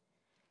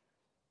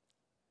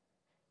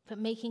 But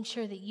making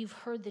sure that you've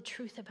heard the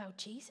truth about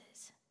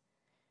Jesus,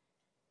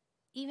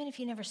 even if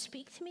you never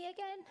speak to me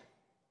again,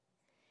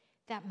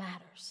 that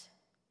matters.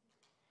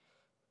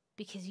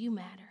 Because you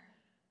matter.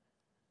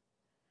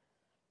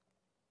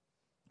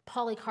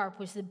 Polycarp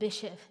was the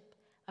bishop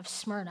of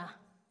Smyrna.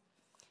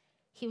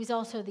 He was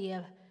also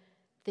the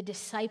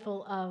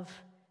disciple of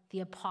the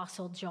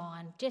Apostle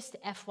John. Just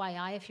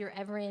FYI, if you're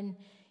ever in,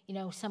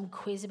 some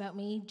quiz about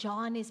me,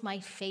 John is my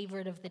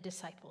favorite of the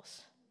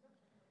disciples.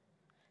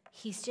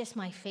 He's just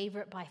my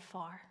favorite by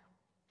far.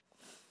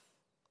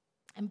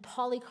 And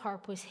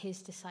Polycarp was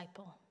his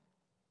disciple.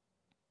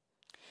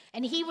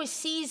 And he was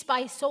seized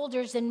by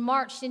soldiers and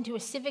marched into a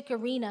civic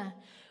arena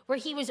where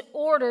he was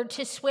ordered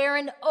to swear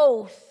an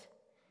oath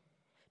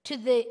to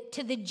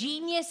the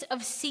genius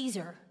of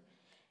Caesar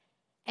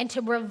and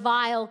to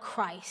revile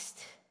Christ.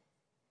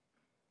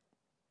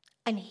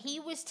 And he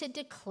was to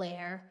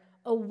declare,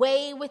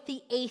 away with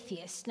the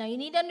atheists. Now you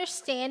need to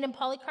understand, in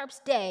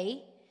Polycarp's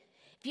day,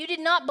 if you did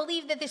not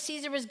believe that the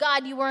Caesar was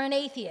God, you were an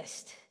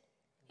atheist.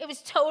 It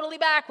was totally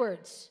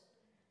backwards.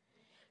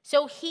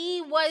 So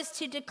he was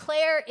to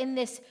declare in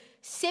this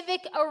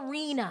civic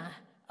arena,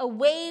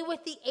 away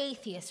with the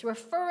atheists,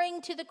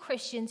 referring to the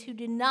Christians who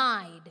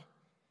denied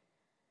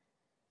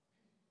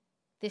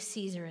this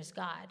Caesar as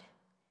God.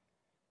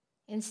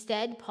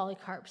 Instead,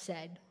 Polycarp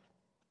said,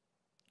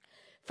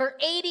 "For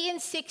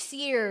 86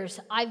 years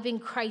I've been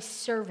Christ's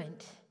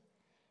servant,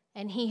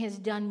 and he has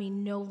done me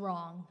no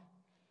wrong.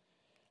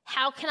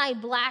 How can I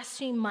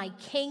blaspheme my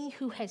king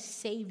who has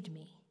saved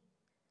me?"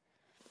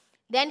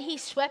 Then he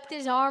swept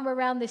his arm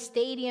around the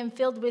stadium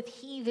filled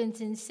with heathens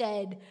and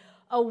said,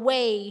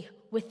 "Away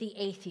with the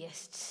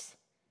atheists."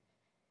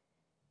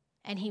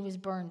 And he was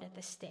burned at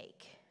the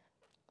stake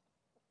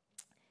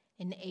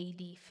in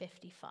AD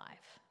 55.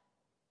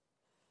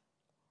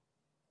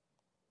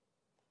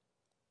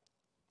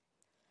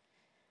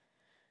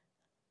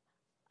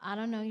 I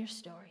don't know your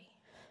story.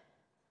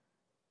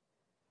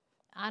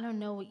 I don't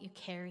know what you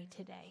carry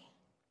today.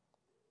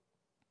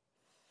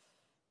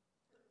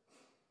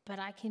 But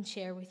I can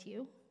share with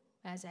you,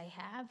 as I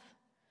have.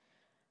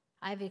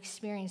 I've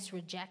experienced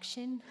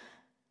rejection,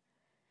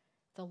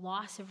 the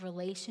loss of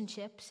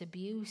relationships,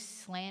 abuse,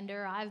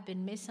 slander. I've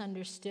been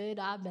misunderstood.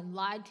 I've been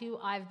lied to.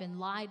 I've been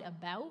lied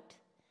about.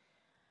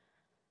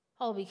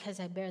 Oh, because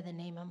I bear the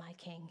name of my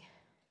King.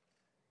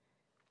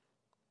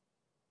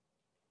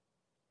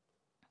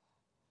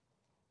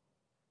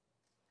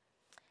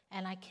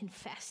 And I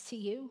confess to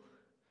you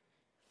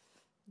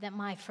that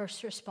my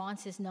first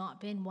response has not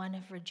been one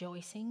of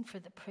rejoicing for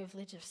the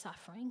privilege of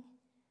suffering.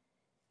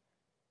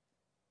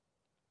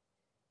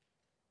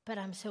 But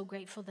I'm so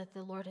grateful that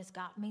the Lord has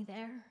got me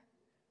there.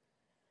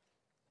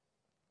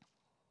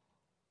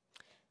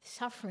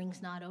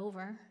 Suffering's not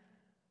over.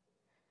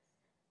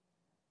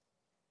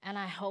 And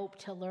I hope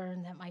to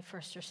learn that my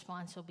first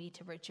response will be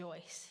to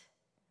rejoice.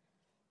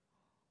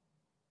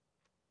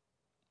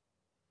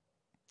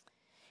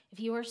 If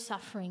you are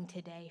suffering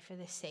today for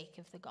the sake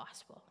of the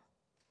gospel,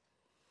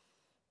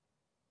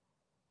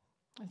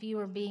 if you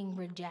are being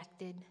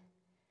rejected,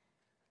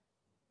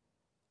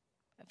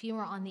 if you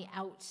are on the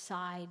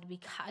outside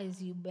because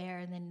you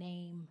bear the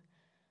name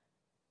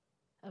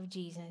of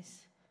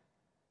Jesus,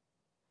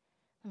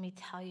 let me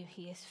tell you,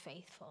 he is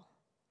faithful.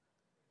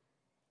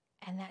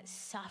 And that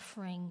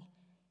suffering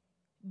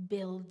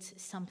builds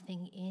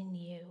something in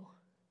you.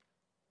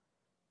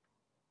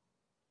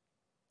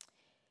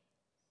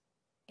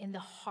 In the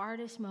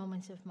hardest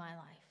moments of my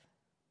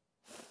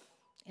life,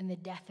 in the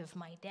death of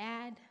my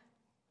dad,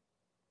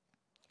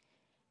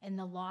 in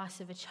the loss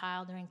of a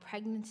child during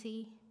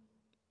pregnancy,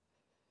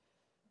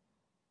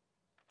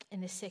 in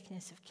the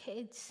sickness of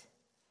kids,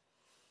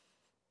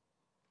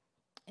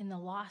 in the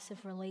loss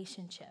of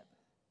relationship,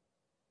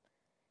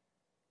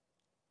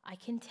 I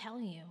can tell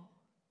you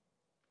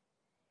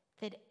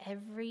that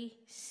every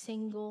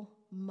single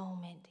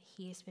moment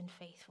he has been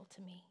faithful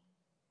to me.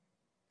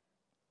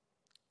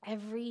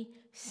 Every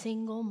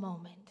single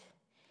moment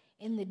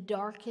in the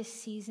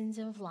darkest seasons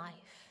of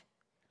life,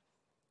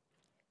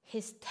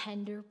 his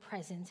tender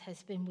presence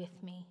has been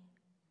with me.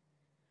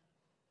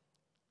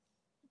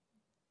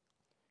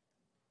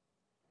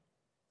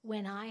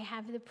 When I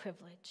have the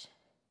privilege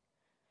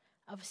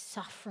of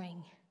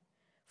suffering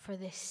for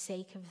the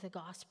sake of the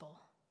gospel,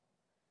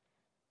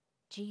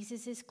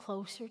 Jesus is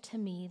closer to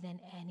me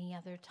than any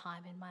other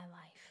time in my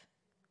life.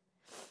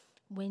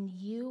 When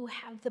you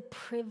have the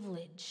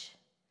privilege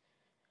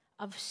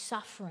of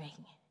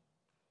suffering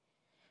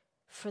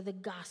for the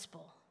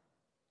gospel,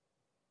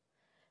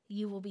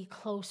 you will be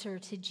closer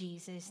to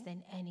Jesus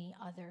than any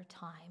other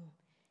time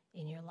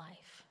in your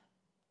life.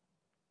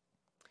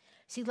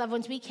 See, loved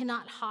ones, we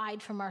cannot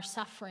hide from our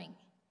suffering.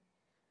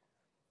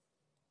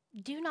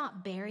 Do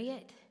not bury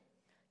it.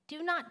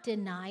 Do not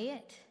deny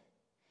it.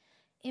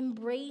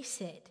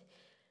 Embrace it.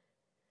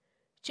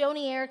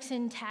 Joni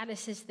Eareckson Tada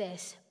says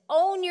this: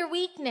 own your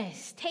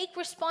weakness. Take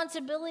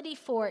responsibility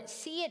for it.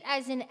 See it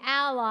as an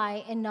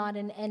ally and not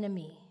an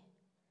enemy.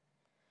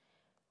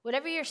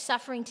 Whatever you're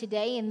suffering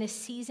today in this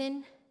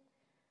season,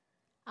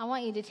 I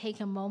want you to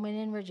take a moment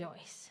and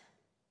rejoice.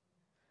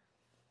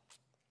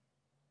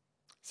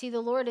 See,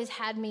 the Lord has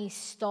had me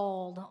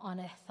stalled on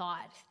a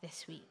thought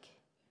this week.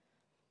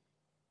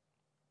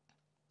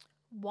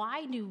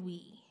 Why do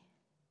we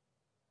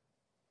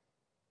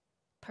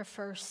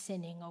prefer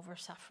sinning over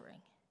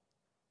suffering?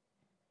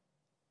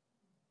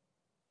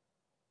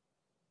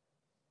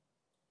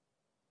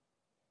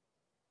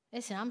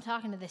 Listen, I'm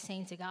talking to the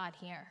saints of God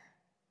here.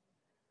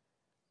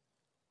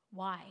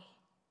 Why?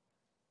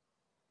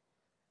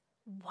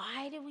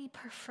 Why do we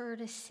prefer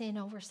to sin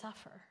over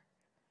suffer?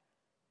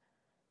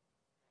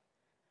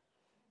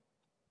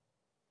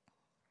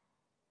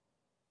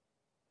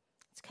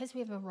 It's because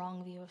we have a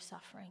wrong view of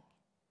suffering.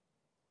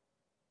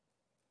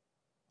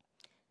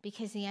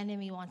 Because the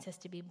enemy wants us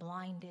to be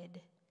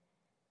blinded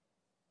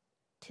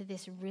to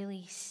this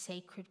really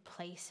sacred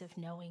place of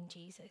knowing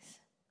Jesus.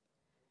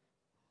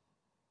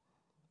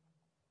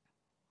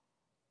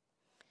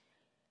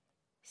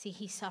 See,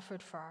 he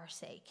suffered for our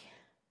sake.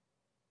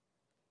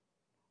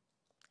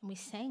 And we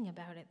sang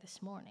about it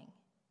this morning.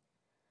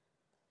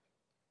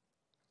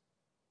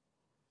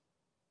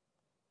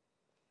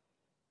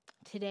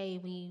 Today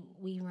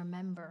we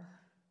remember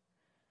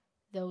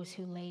those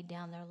who laid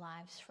down their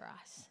lives for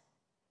us.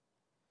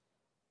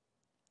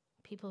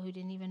 People who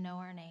didn't even know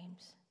our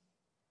names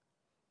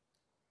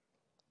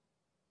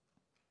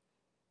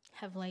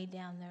have laid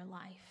down their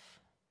life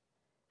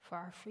for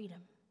our freedom.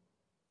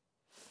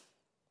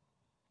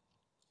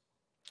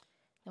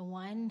 The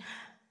one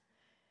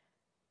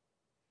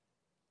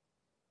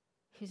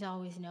who's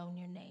always known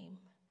your name,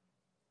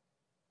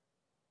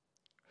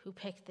 who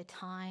picked the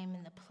time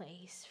and the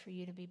place for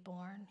you to be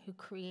born, who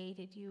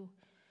created you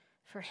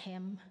for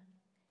him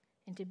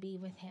and to be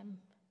with him,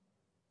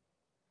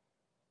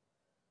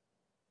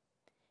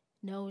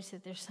 knows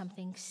that there's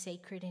something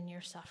sacred in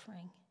your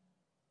suffering,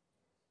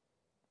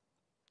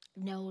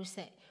 knows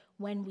that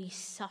when we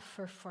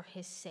suffer for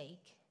his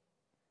sake,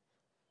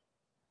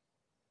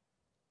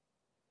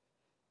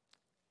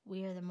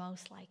 we are the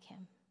most like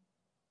him.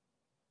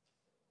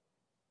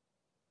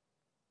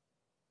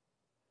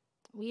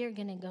 We are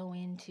going to go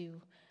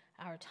into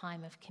our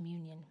time of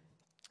communion,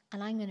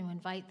 and I'm going to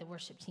invite the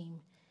worship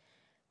team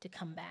to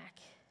come back.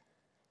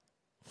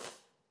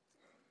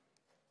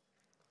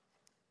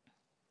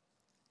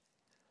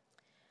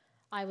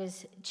 I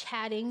was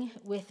chatting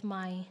with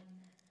my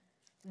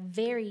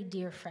very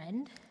dear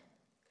friend,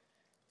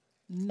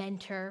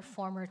 mentor,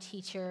 former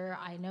teacher.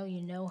 I know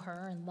you know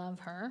her and love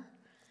her.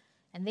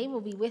 And they will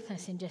be with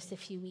us in just a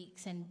few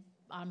weeks, and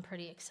I'm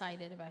pretty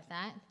excited about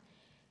that.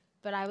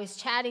 But I was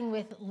chatting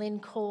with Lynn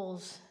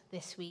Coles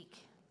this week,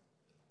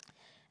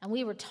 and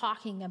we were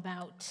talking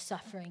about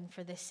suffering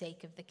for the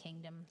sake of the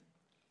kingdom.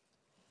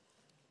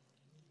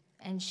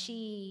 And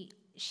she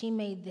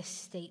made this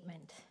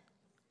statement.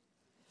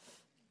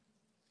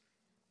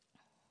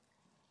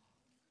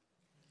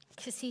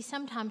 Because see,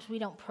 sometimes we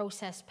don't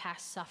process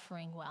past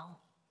suffering well.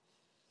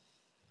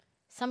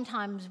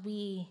 Sometimes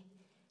we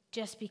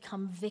just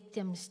become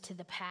victims to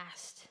the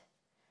past.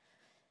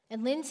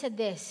 And Lynn said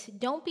this: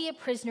 don't be a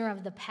prisoner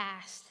of the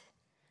past,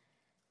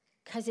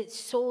 because it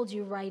sold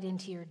you right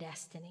into your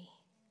destiny.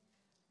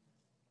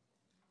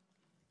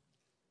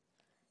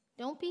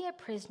 Don't be a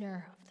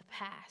prisoner of the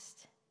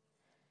past,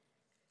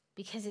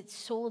 because it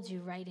sold you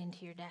right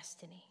into your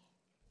destiny.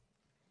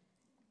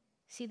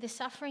 See, the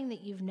suffering that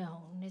you've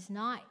known is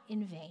not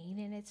in vain,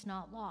 and it's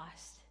not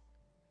lost.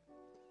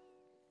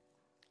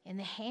 In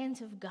the hands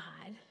of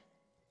God,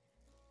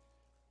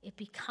 it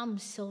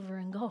becomes silver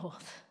and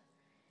gold.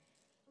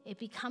 It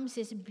becomes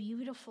this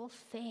beautiful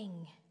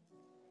thing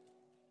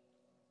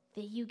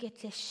that you get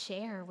to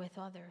share with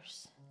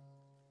others.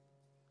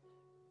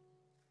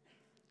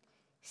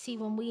 See,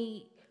 when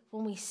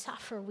we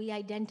suffer, we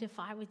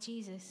identify with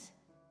Jesus.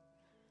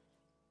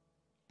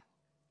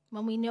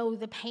 When we know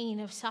the pain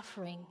of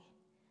suffering,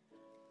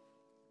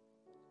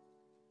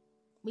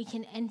 we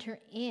can enter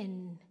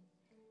in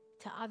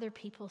to other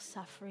people's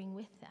suffering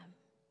with them.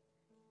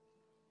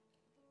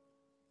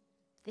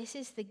 This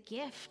is the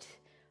gift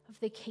of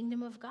the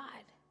kingdom of God.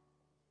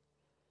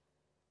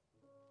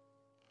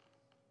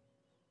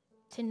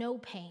 To know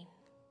pain.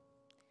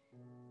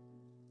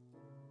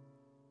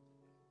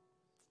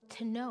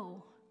 To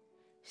know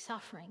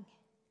suffering.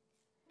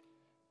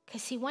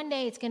 Because see, one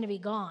day it's going to be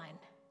gone.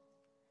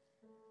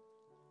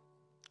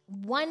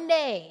 One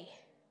day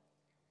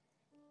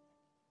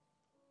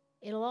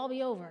it'll all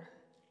be over.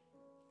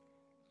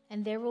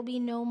 And there will be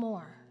no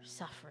more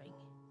suffering.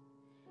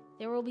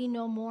 There will be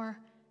no more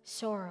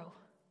sorrow.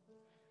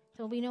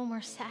 There will be no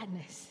more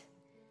sadness.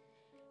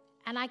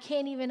 And I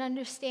can't even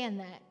understand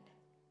that.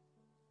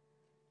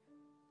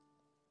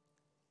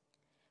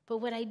 But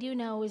what I do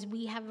know is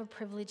we have a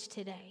privilege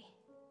today.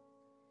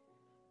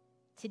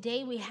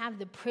 Today we have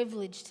the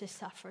privilege to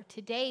suffer.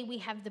 Today we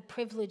have the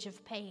privilege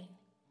of pain.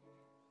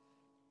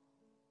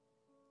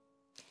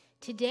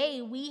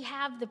 Today we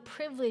have the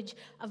privilege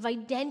of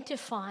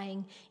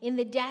identifying in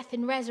the death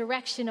and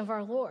resurrection of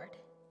our Lord,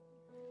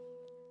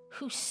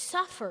 who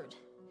suffered.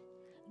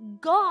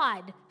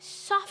 God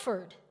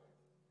suffered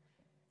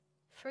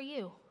for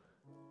you.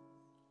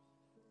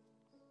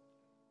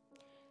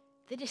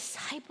 The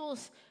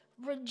disciples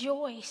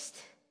rejoiced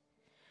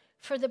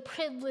for the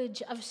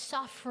privilege of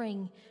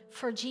suffering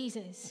for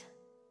Jesus.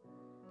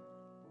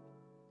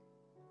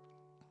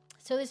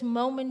 So this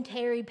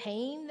momentary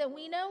pain that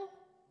we know,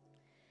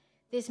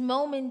 this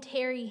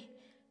momentary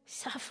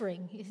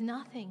suffering is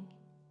nothing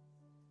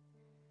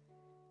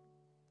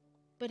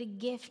but a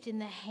gift in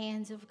the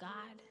hands of God.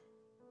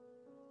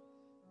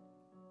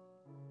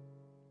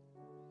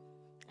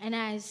 And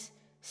as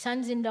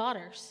sons and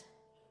daughters,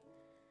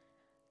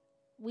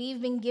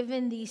 we've been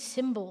given these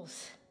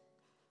symbols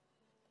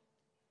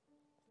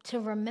to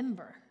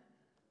remember.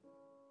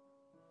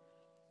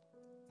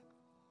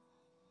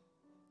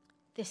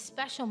 This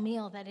special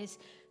meal that is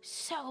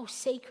so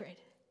sacred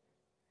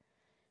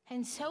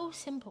and so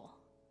simple.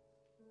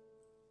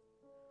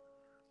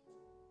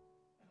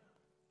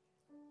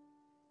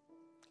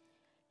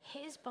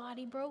 His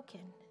body broken.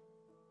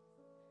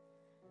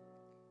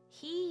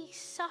 He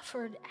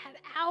suffered at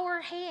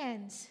our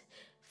hands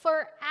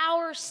for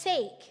our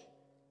sake.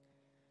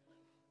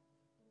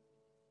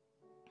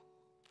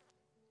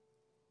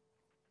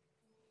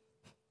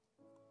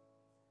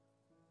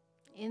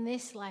 In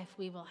this life,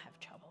 we will have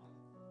trouble.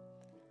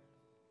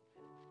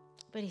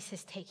 But he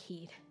says, take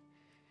heed.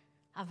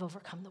 I've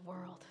overcome the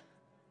world.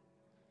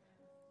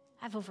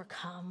 I've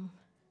overcome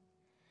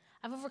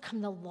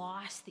the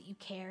loss that you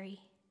carry.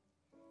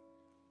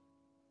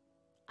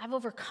 I've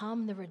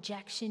overcome the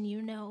rejection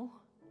you know.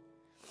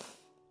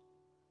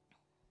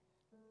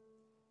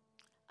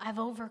 I've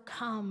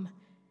overcome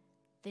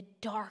the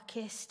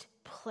darkest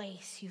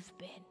place you've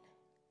been.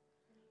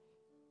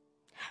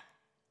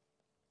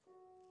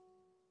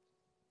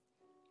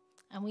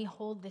 And we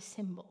hold the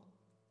symbol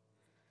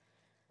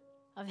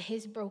of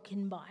his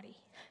broken body.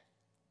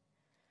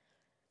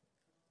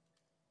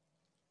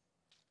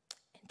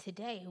 And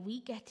today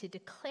we get to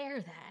declare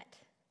that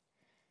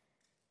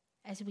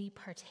as we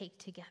partake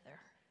together.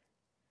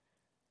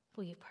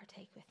 Will you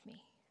partake with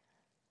me?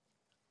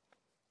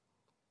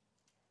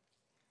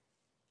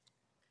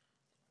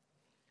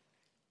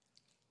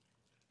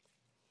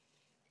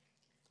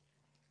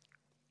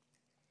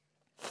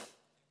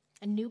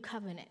 A new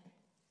covenant.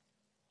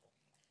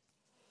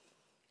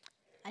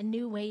 A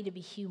new way to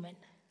be human.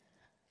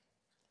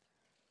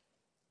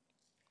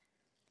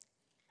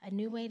 a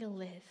new way to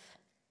live,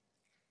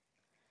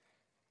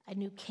 a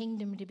new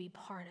kingdom to be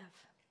part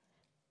of,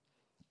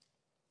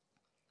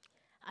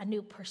 a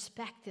new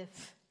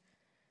perspective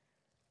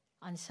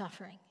on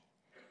suffering,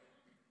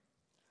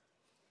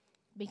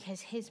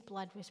 because his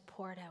blood was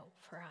poured out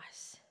for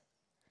us.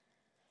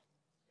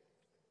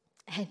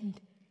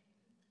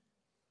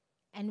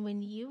 And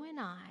when you and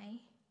I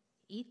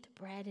eat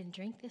the bread and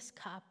drink this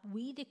cup,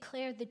 we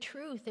declare the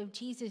truth of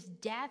Jesus'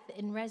 death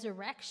and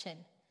resurrection.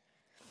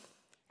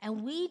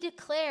 And we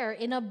declare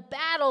in a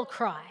battle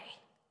cry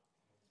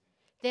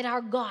that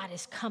our God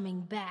is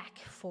coming back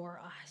for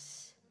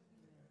us.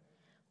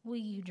 Will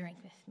you drink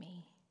with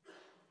me?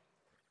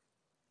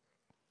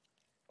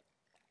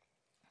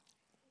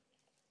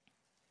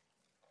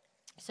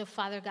 So,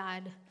 Father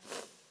God,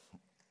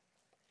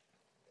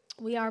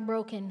 we are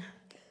broken,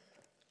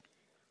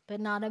 but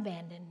not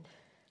abandoned.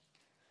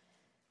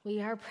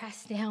 We are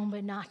pressed down,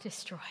 but not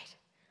destroyed.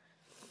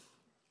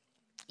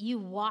 You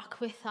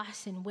walk with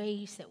us in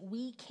ways that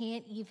we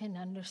can't even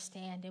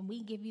understand, and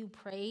we give you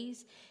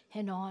praise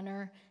and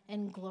honor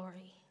and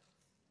glory.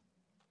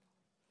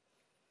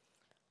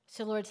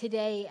 So, Lord,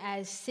 today,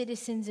 as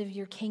citizens of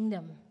your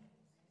kingdom,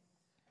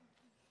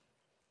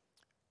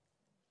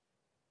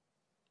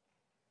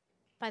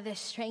 by the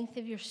strength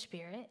of your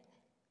Spirit,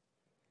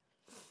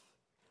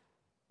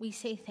 we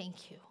say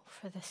thank you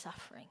for the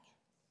suffering.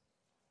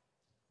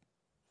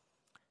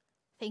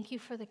 Thank you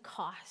for the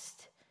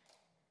cost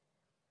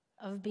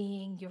of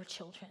being your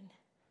children.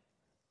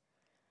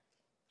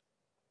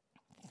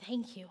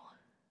 Thank you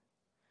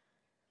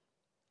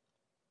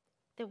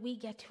that we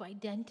get to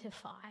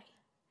identify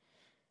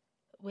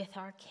with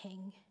our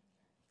King.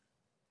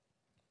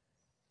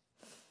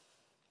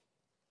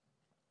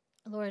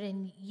 Lord,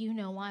 and you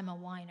know I'm a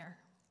whiner.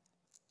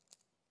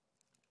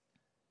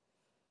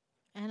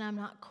 And I'm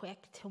not quick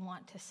to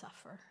want to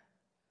suffer.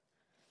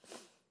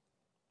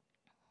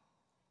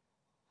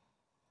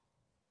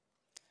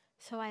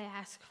 So I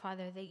ask,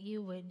 Father, that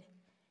you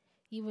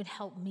would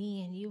help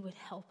me and you would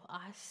help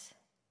us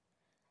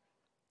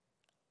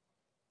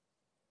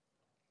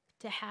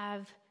to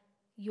have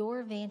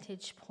your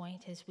vantage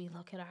point as we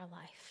look at our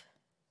life.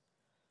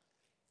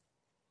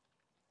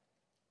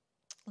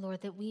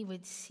 Lord, that we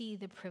would see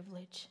the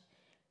privilege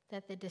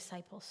that the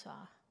disciples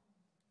saw.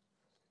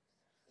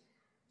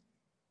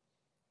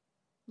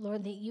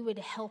 Lord, that you would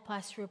help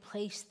us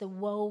replace the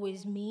woe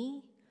is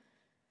me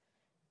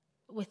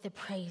with the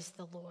praise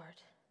the Lord,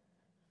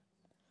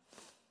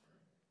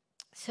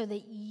 so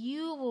that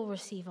you will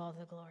receive all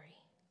the glory.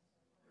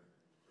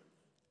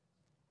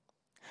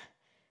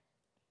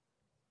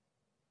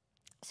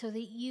 So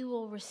that you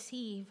will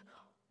receive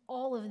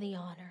all of the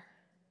honor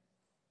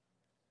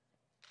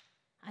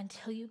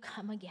until you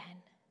come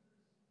again.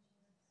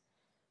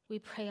 We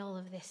pray all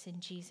of this in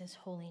Jesus'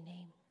 holy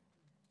name.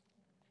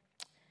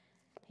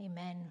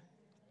 Amen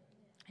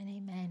and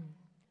amen.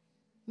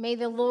 May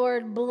the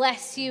Lord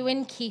bless you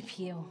and keep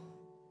you.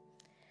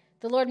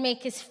 The Lord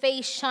make his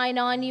face shine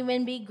on you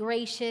and be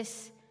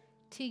gracious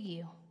to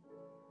you.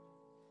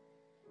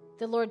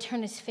 The Lord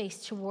turn his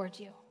face toward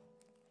you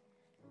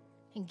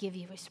and give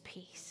you his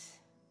peace.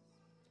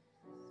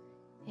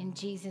 In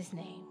Jesus'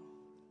 name,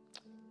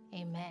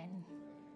 amen.